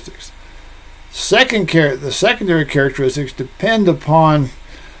characteristics. The secondary characteristics depend upon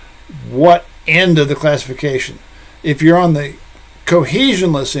what end of the classification. If you're on the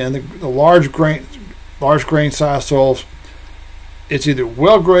cohesionless end, the large grain size soils, it's either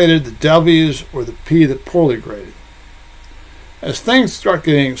well graded, the W's, or the P, the poorly graded. As things start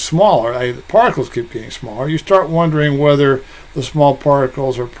getting smaller, the particles keep getting smaller, you start wondering whether the small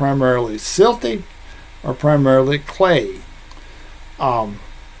particles are primarily silty or primarily clay. And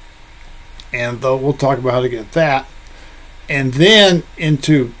though we'll talk about how to get that. And then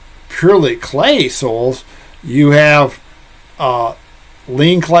into purely clay soils, you have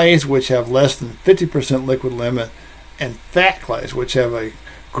lean clays, which have less than 50% liquid limit, and fat clays, which have a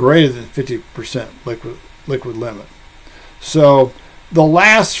greater than 50% liquid limit. So the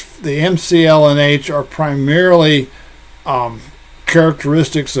MCL and H are primarily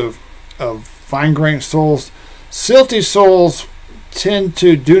characteristics of fine-grained soils. Silty soils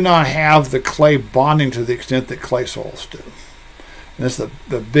do not have the clay bonding to the extent that clay soils do. And that's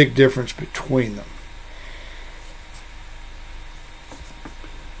the big difference between them.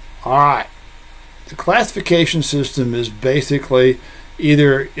 All right. The classification system is basically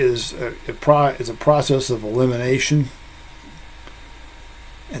either is a process of elimination,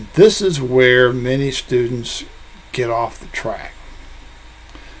 and this is where many students get off the track.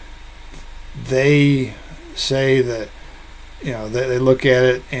 They say that, they look at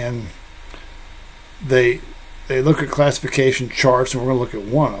it and they look at classification charts, and we're going to look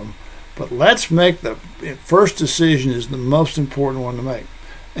at one of them. But let's make the first decision is the most important one to make.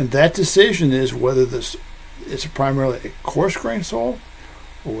 And that decision is whether this is primarily a coarse grain soil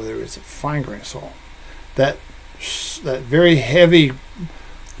or whether it's a fine grain soil. That very heavy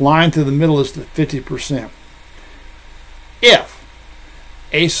line through the middle is the 50%. If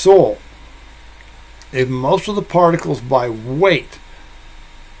a soil, if most of the particles by weight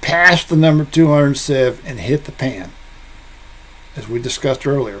pass the number 200 sieve and hit the pan, as we discussed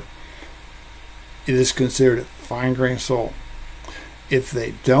earlier, it is considered a fine grain soil. If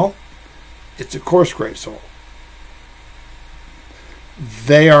they don't, it's a coarse grain soil.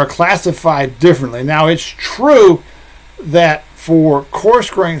 They are classified differently. Now, it's true that for coarse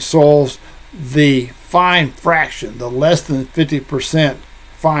grain soils, the fine fraction, the less than 50%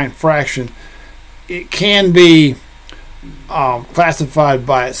 fine fraction, it can be classified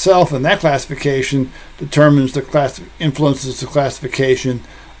by itself, and that classification determines influences the classification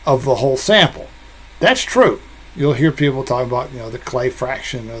of the whole sample. That's true. You'll hear people talk about, the clay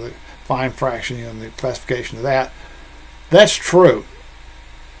fraction or the fine fraction, and the classification of that. That's true.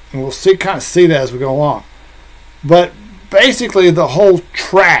 And we'll kind of see that as we go along. But basically, the whole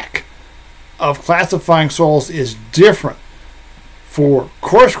track of classifying soils is different for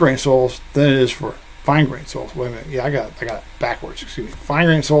coarse grain soils than it is for fine grain soils. Wait a minute. Yeah, I got it backwards. Excuse me. Fine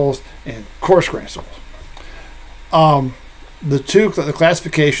grain soils and coarse grain soils. The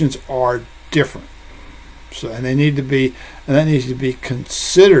classifications are different. So, and that needs to be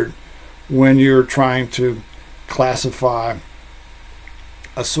considered when you're trying to classify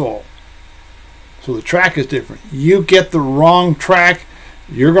a soil. So the track is different. You get the wrong track,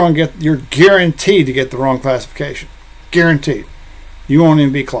 you're guaranteed to get the wrong classification. Guaranteed. You won't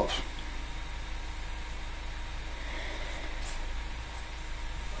even be close.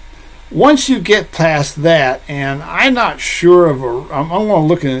 Once you get past that, and I'm not sure I'm going to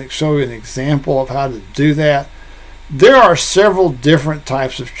look and show you an example of how to do that. There are several different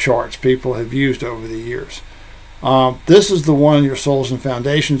types of charts people have used over the years. This is the one in your Soils and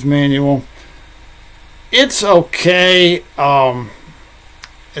Foundations manual. It's okay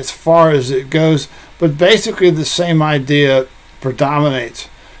as far as it goes, but basically the same idea predominates.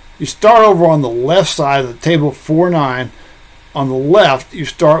 You start over on the left side of the table 4.9. On the left, you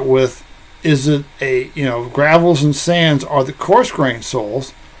start with, is it gravels and sands are the coarse grain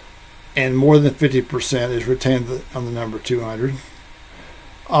soils, and more than 50% is retained on the number 200.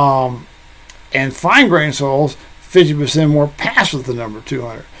 And fine grain soils, 50% more pass with the number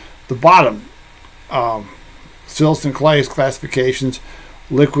 200. The bottom, silts and clays classifications,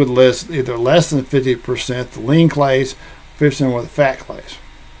 liquid list either less than 50%, the lean clays, 50% more the fat clays.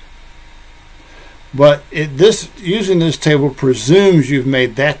 But using this table presumes you've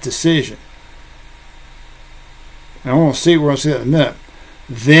made that decision. And we're going to see that in a minute.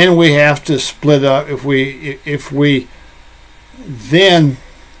 Then we have to split up. If we then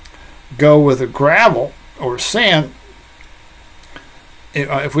go with a gravel or sand,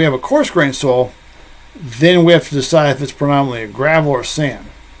 if we have a coarse grain soil, then we have to decide if it's predominantly a gravel or sand.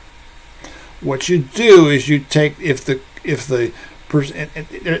 What you do is you take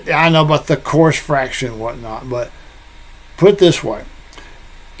I know about the coarse fraction and whatnot, but put it this way: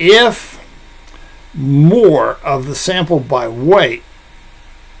 if more of the sample by weight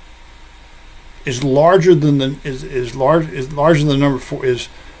is larger than the number 4, is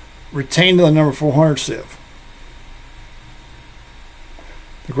retained in the number 400 sieve,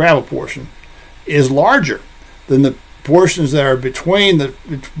 the gravel portion is larger than the portions that are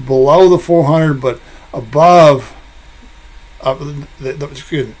below the 400 but above.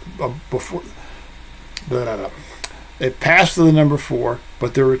 Before they pass to the number 4,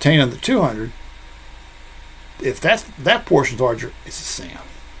 but they're retained on the 200. If that portion's larger, it's a sand.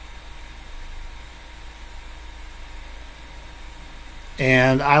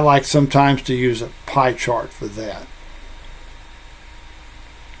 And I like sometimes to use a pie chart for that,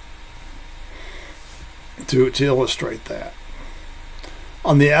 to illustrate that.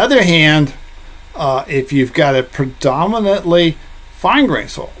 On the other hand, if you've got a predominantly fine grain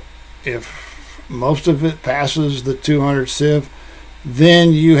soil, if most of it passes the 200 sieve,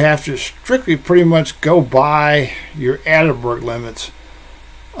 then you have to strictly pretty much go by your Atterberg limits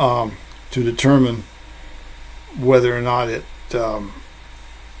to determine whether or not it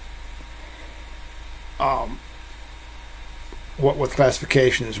what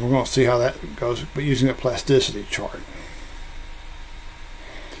classification is. We're going to see how that goes, but using a plasticity chart.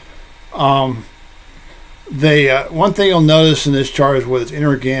 One thing you'll notice in this chart is whether it's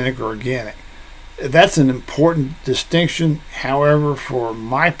inorganic or organic. That's an important distinction. However, for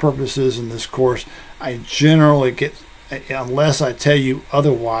my purposes in this course, I generally get, unless I tell you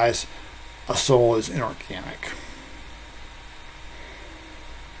otherwise, a soil is inorganic.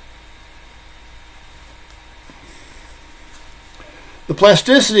 The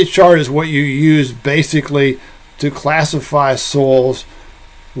plasticity chart is what you use basically to classify soils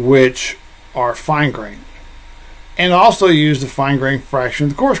which are fine grained, and also use the fine grain fraction of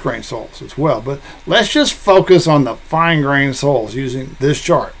the coarse grain soils as well. But let's just focus on the fine grain soils using this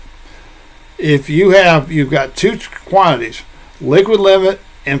chart. If you've got two quantities, liquid limit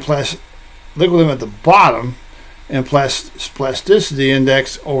and liquid limit at the bottom, and plasticity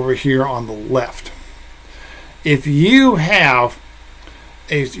index over here on the left. If you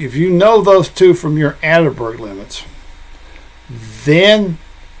know those two from your Atterberg limits, then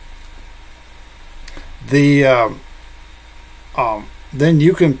then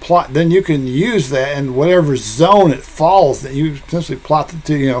you can use that in whatever zone it falls, that you essentially plot the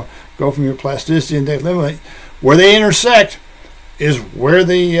two, go from your plasticity index limit. Where they intersect is where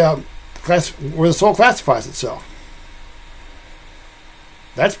the soil classifies itself.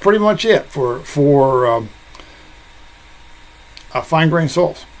 That's pretty much it for fine grain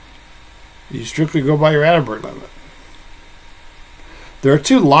soils. You strictly go by your Atterberg limit. There are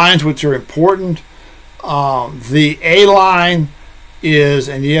two lines which are important. The A line is,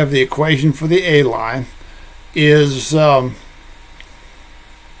 and you have the equation for the A line, is A,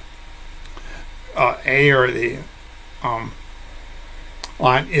 or the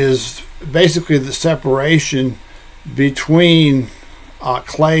line is basically the separation between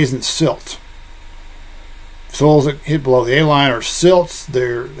clays and silts. Soils that hit below the A line are silts. They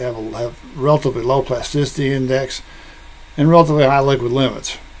have relatively low plasticity index and relatively high liquid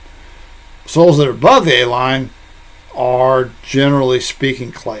limits. Soils that are above the A line are, generally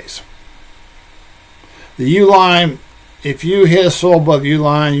speaking, clays. The U line, if you hit a soil above U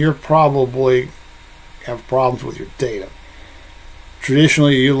line, you're probably have problems with your data.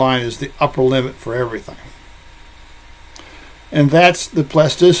 Traditionally, U line is the upper limit for everything. And that's the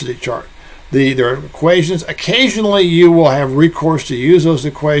plasticity chart. There are equations. Occasionally, you will have recourse to use those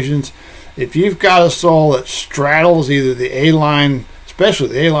equations. If you've got a soil that straddles either the A line, especially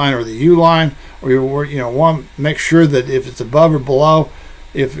the A line or the U line, or you want to make sure that if it's above or below,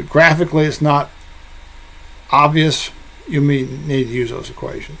 if graphically it's not obvious, you may need to use those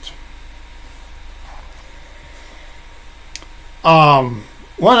equations. One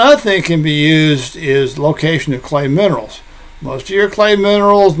other thing can be used is location of clay minerals. Most of your clay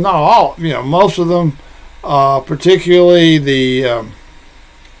minerals, not all, most of them, particularly the,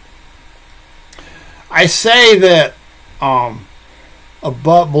 I say that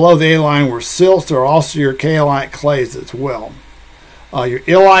below the A line were silts, are also your kaolite clays as well. Your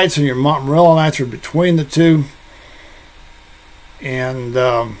illites and your montmorillonites are between the two, and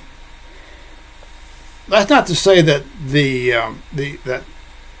that's not to say that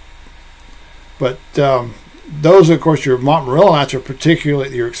those, of course, your montmorillonites are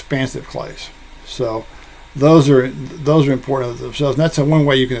particularly your expansive clays. So those are important themselves. And that's one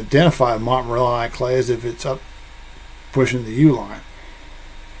way you can identify a montmorillonite clay, is if it's up pushing the U line.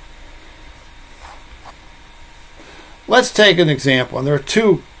 Let's take an example, and there are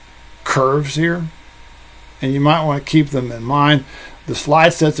two curves here, and you might want to keep them in mind. The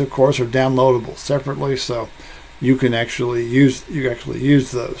slide sets, of course, are downloadable separately, so you can actually use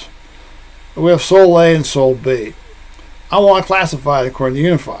those. We have Soil A and Soil B. I want to classify it according to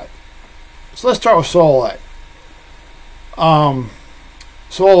Unified. So let's start with Soil A.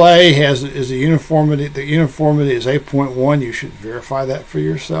 Soil A is a uniformity. The uniformity is 8.1. You should verify that for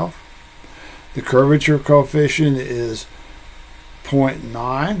yourself. The curvature coefficient is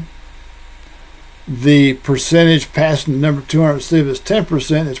 0.9. The percentage passing the number 200 sieve is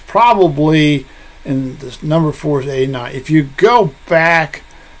 10%. It's probably, and this number 4 is 89. If you go back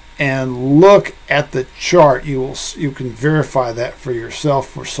and look at the chart, you can verify that for yourself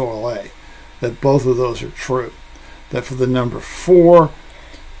for soil A, that both of those are true. That for the number 4,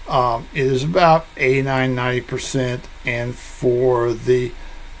 it is about 89-90%, and for the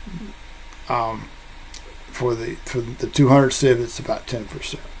 200 sieve, it's about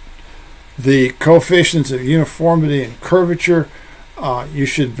 10%. The coefficients of uniformity and curvature, you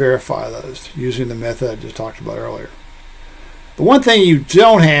should verify those using the method I just talked about earlier. The one thing you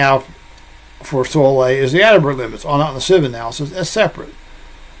don't have for soil A is the Atterberg limits on the sieve analysis. That's separate.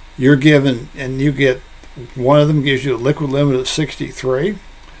 You're given, and you get, one of them gives you a liquid limit of 63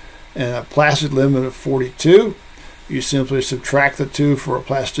 and a plastic limit of 42. You simply subtract the two for a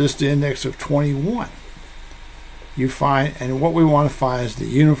plasticity index of 21. You find, and what we want to find is the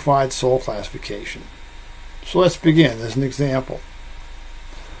unified soil classification. So let's begin as an example.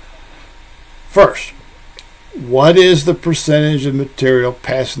 First, what is the percentage of material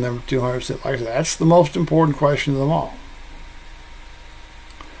past the number 200? Like I said, that's the most important question of them all.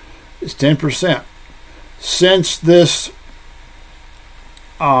 It's 10%. Since this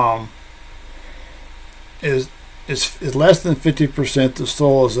is less than 50%, the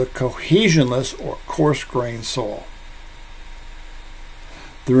soil is a cohesionless or coarse-grained soil.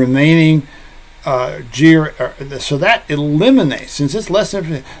 The remaining so that eliminates, since it's less than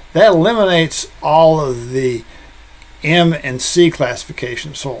 50%, that eliminates all of the M and C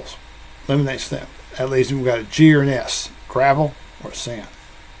classification soils. Eliminates them. At least we've got a G or an S, gravel or sand.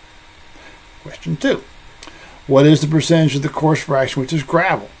 Question 2. What is the percentage of the coarse fraction, which is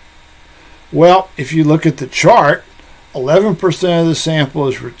gravel? Well, if you look at the chart, 11% of the sample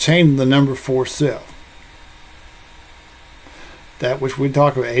is retained in the number 4 sieve. That which we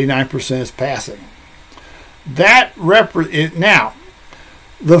talk about, 89% is passing. That now,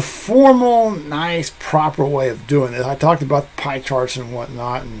 the formal, nice, proper way of doing this, I talked about pie charts and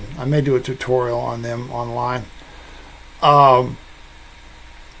whatnot, and I may do a tutorial on them online.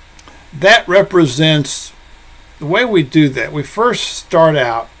 That represents, the way we do that, we first start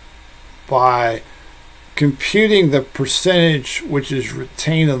out by computing the percentage which is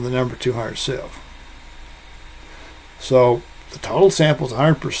retained of the number 200 sieve. So the total sample is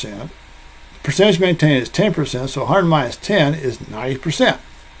 100%. The percentage maintained is 10%, so 100 minus 10 is 90%.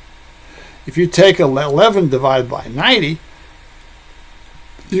 If you take 11 divided by 90,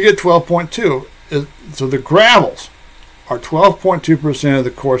 you get 12.2. So the gravels are 12.2% of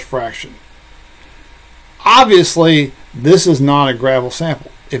the coarse fraction. Obviously, this is not a gravel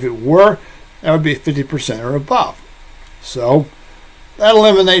sample. If it were, that would be 50% or above. So that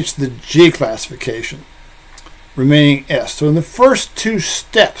eliminates the G classification, remaining S. So in the first 2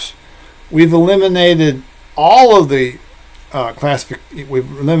 steps, we've eliminated all of the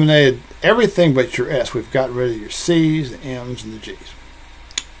we've eliminated everything but your S. We've got rid of your C's, the M's, and the G's.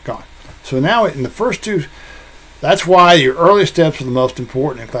 Gone. So now in the first 2, that's why your early steps are the most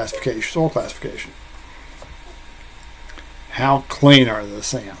important in classification, soil classification. How clean are the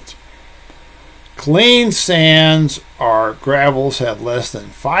sands? Clean sands or gravels have less than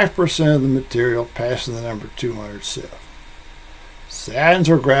 5% of the material passing the number 200 sieve. Sands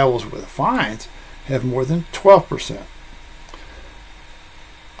or gravels with fines have more than 12%.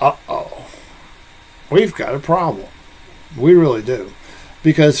 Uh-oh. We've got a problem. We really do.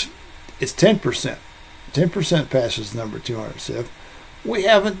 Because it's 10%. 10% passes the number 200 sieve. We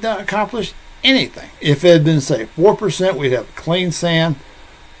haven't accomplished anything. If it had been, say, 4%, we'd have a clean sand.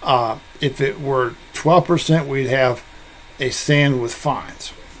 If it were 12%, we'd have a sand with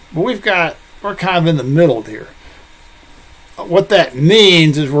fines. But we're kind of in the middle here. What that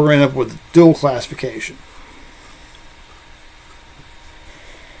means is we're going to end up with dual classification.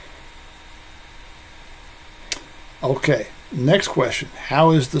 Okay, next question.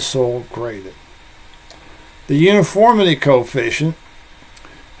 How is the soil graded? The uniformity coefficient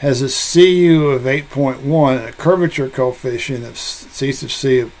has a CU of 8.1 and a curvature coefficient of C sub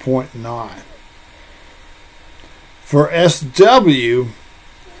C of 0.9. For SW,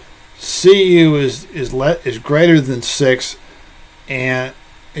 CU is greater than 6, and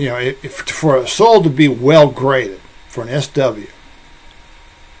for a soil to be well graded, for an SW,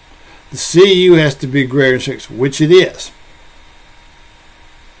 the CU has to be greater than 6, which it is.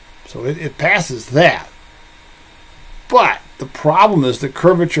 So it passes that. But the problem is the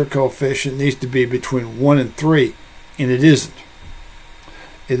curvature coefficient needs to be between 1 and 3, and it isn't.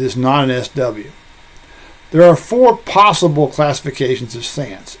 It is not an SW. There are 4 possible classifications of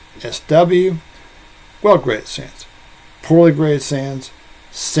sands. SW, well-graded sands, poorly graded sands,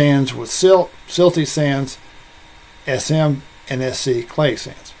 sands with silty sands, SM, and SC, clay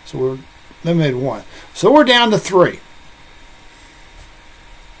sands. So we're eliminated 1. So we're down to 3.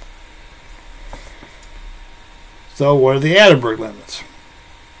 So what are the Atterberg limits?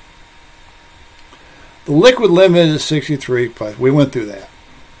 The liquid limit is 63 plus. We went through that.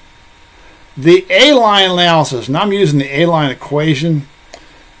 The A-line analysis, and I'm using the A-line equation,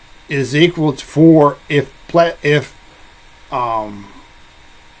 is equal to for a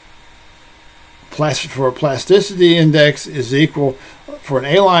plasticity index is equal for an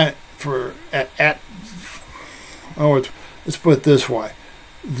A-line for let's put it this way.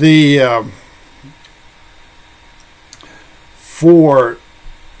 The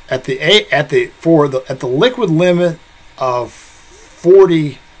at the liquid limit of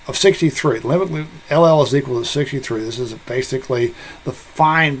 63, the limit LL is equal to 63. This is basically the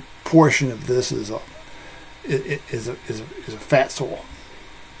fine portion of this is a fat soil.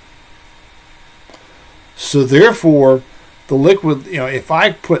 So therefore, the liquid, if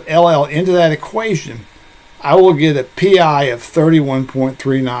I put LL into that equation, I will get a PI of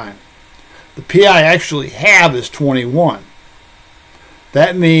 31.39. The PI I actually have is 21.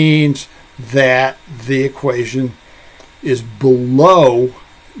 That means that the equation is below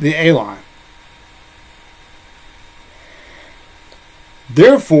the A-line.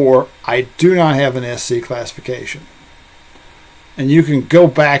 Therefore, I do not have an SC classification. And you can go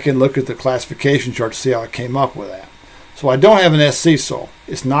back and look at the classification chart to see how I came up with that. So I don't have an SC soil.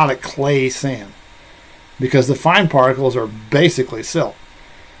 It's not a clay sand because the fine particles are basically silt.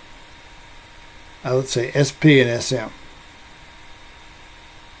 Let's say SP and SM.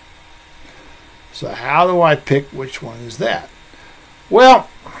 So how do I pick which one is that? Well,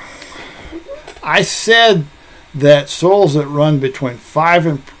 I said that soils that run between 5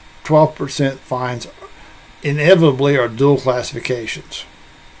 and 12% fines inevitably are dual classifications.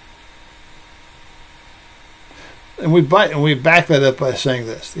 And we back that up by saying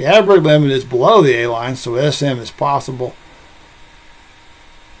this. The Atterberg limit is below the A-line, so SM is possible.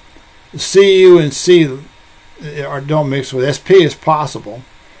 The CU and C don't mix with SP is possible.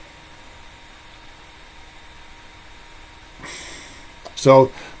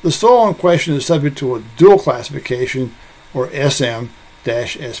 So the soil in question is subject to a dual classification, or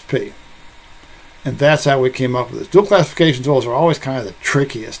SM-SP. And that's how we came up with this. Dual classification soils are always kind of the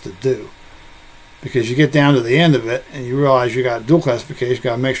trickiest to do, because you get down to the end of it and you realize you got a dual classification. You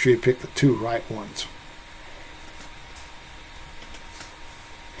got to make sure you pick the two right ones.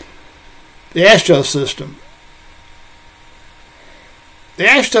 The AASHTO system. The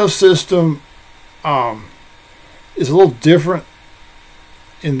AASHTO system is a little different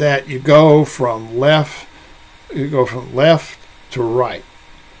in that you go from left to right.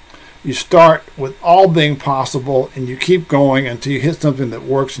 You start with all being possible and you keep going until you hit something that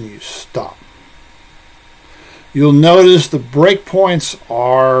works and you stop. You'll notice the breakpoints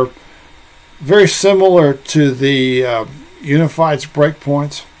are very similar to the Unified's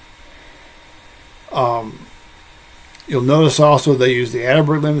breakpoints. You'll notice also they use the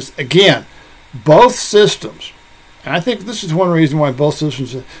Atterberg limits. Again, both systems, and I think this is one reason why both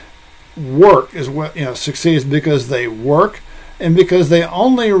systems work as well, succeed, is because they work and because they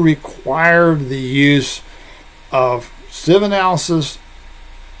only require the use of sieve analysis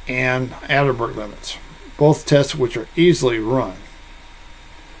and Atterberg limits, both tests which are easily run.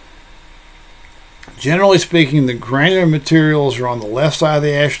 Generally speaking, the granular materials are on the left side of the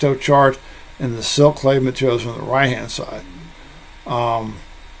AASHTO chart and the silt clay materials are on the right hand side.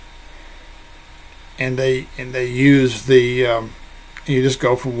 And they use the you just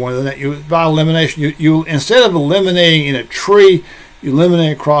go from one of the by elimination. You instead of eliminating in a tree, you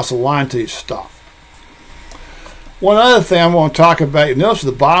eliminate across the line until you stop. One other thing I'm going to talk about. You notice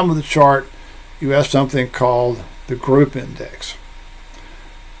at the bottom of the chart, you have something called the group index,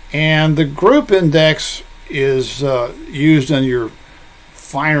 and the group index is used in your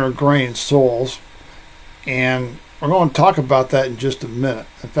finer grained soils, and we're going to talk about that in just a minute.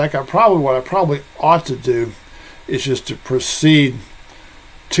 In fact, what I probably ought to do is just to proceed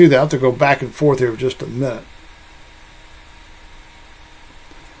to that. I have to go back and forth here for just a minute.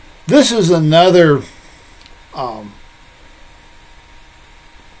 This is another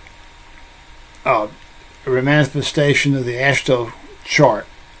manifestation of the AASHTO chart,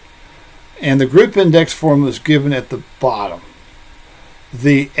 and the group index formula is given at the bottom.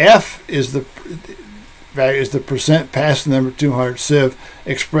 The F is the value, is the percent past the number 200 sieve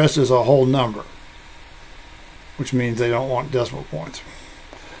expressed as a whole number, which means they don't want decimal points.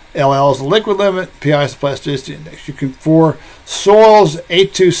 LL is the liquid limit, PI is the plasticity index. You can, for soils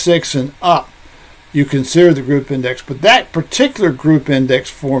 826 and up, you consider the group index, but that particular group index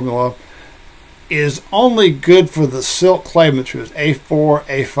formula is only good for the silt clay materials A4,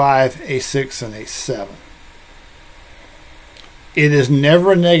 A5, A6, and A7. It is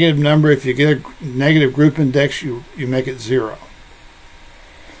never a negative number. If you get a negative group index, you make it 0.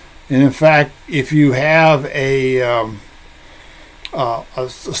 And in fact, if you have a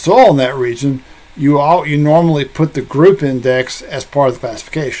soil in that region, you normally put the group index as part of the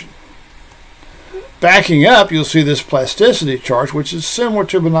classification. Backing up, you'll see this plasticity chart, which is similar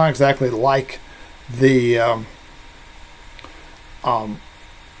to, but not exactly like the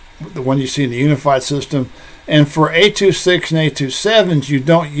one you see in the unified system. And for A26 and A27s, you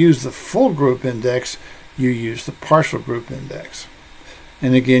don't use the full group index, you use the partial group index.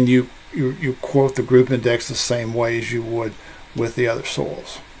 And again, you quote the group index the same way as you would with the other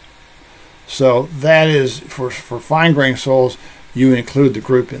soils. So that is, for fine-grained soils, you include the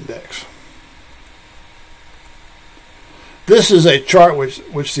group index. This is a chart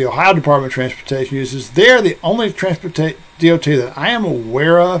which the Ohio Department of Transportation uses. They're the only transportation DOT that I am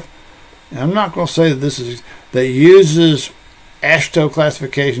aware of, and I'm not going to say that this is, that uses AASHTO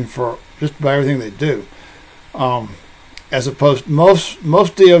classification for just about everything they do. As opposed to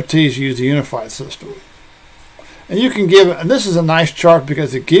most DOTs use the unified system. And you can give, and this is a nice chart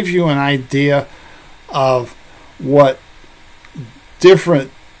because it gives you an idea of what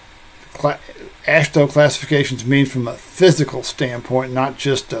different AASHTO classifications mean from a physical standpoint, not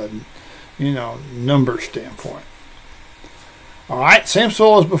just a number standpoint. All right, same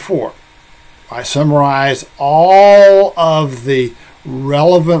soil as before. I summarize all of the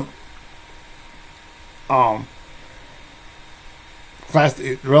relevant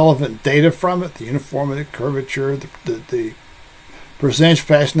relevant data from it, the uniformity, curvature, the percentage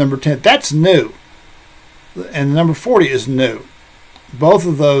pass number 10. That's new. And number 40 is new. Both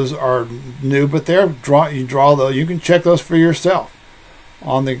of those are new, but you draw those. You can check those for yourself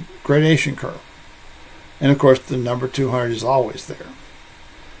on the gradation curve. And of course, the number 200 is always there.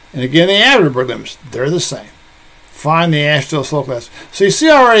 And again, the Avderberg limits, they're the same. Find the AASHTO soil class. So you see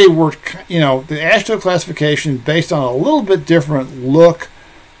already the AASHTO classification based on a little bit different look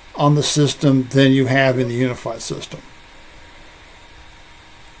on the system than you have in the unified system.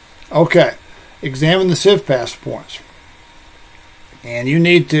 Okay, examine the sieve pass points. And you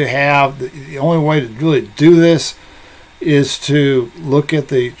need to have, the only way to really do this is to look at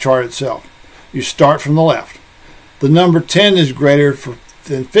the chart itself. You start from the left. The number 10 is greater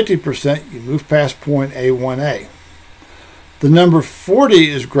than 50%. You move past point A1A. The number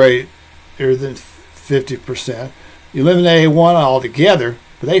 40 is greater than 50%. You eliminate A1 altogether,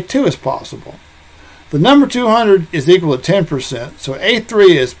 but A2 is possible. The number 200 is equal to 10%, so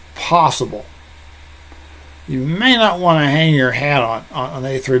A3 is possible. You may not want to hang your hat on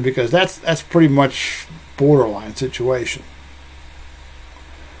A3 because that's pretty much borderline situation.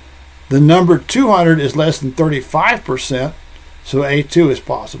 The number 200 is less than 35%, so A2 is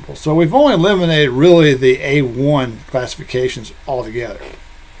possible. So we've only eliminated really the A1 classifications altogether.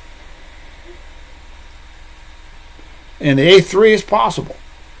 And the A3 is possible.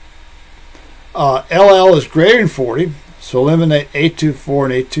 LL is greater than 40, so eliminate A24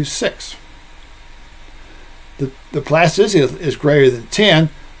 and A26. The plasticity is greater than 10,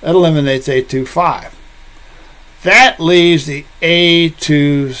 that eliminates A25. That leaves the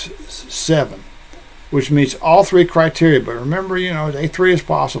A27, which meets all three criteria. But remember, A3 is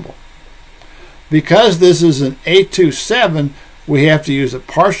possible. Because this is an A27, we have to use a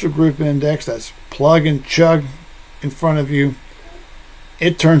partial group index. That's plug and chug in front of you.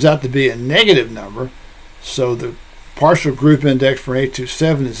 It turns out to be a negative number, so the partial group index for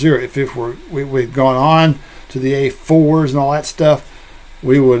A27 is 0. If we'd gone on to the A4s and all that stuff,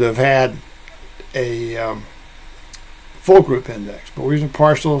 we would have had a full group index. But we're using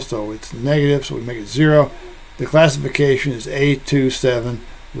partial, so it's negative, so we make it 0. The classification is A27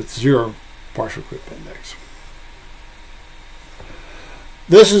 with 0 partial group index.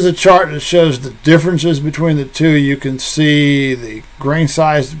 This is a chart that shows the differences between the two. You can see the grain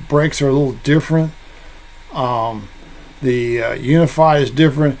size breaks are a little different. The unified is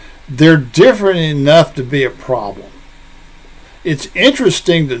different. They're different enough to be a problem. It's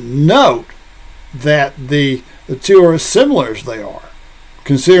interesting to note that the two are as similar as they are,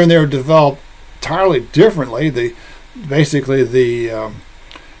 considering they were developed entirely differently. Basically the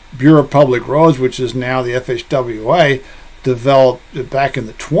Bureau of Public Roads, which is now the FHWA, developed it back in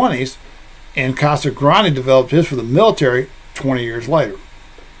the 20s, and Casa Grande developed his for the military 20 years later.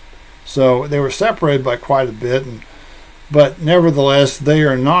 So they were separated by quite a bit, but nevertheless, they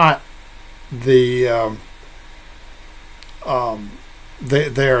are not they are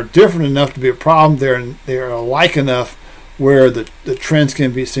different enough to be a problem. They are alike enough where the trends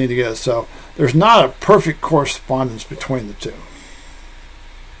can be seen together. So there's not a perfect correspondence between the two.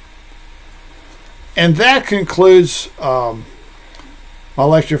 And that concludes my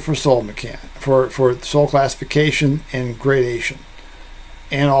lecture for soil for soil classification and gradation,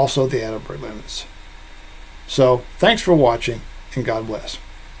 and also the Atterbury limits. So thanks for watching, and God bless.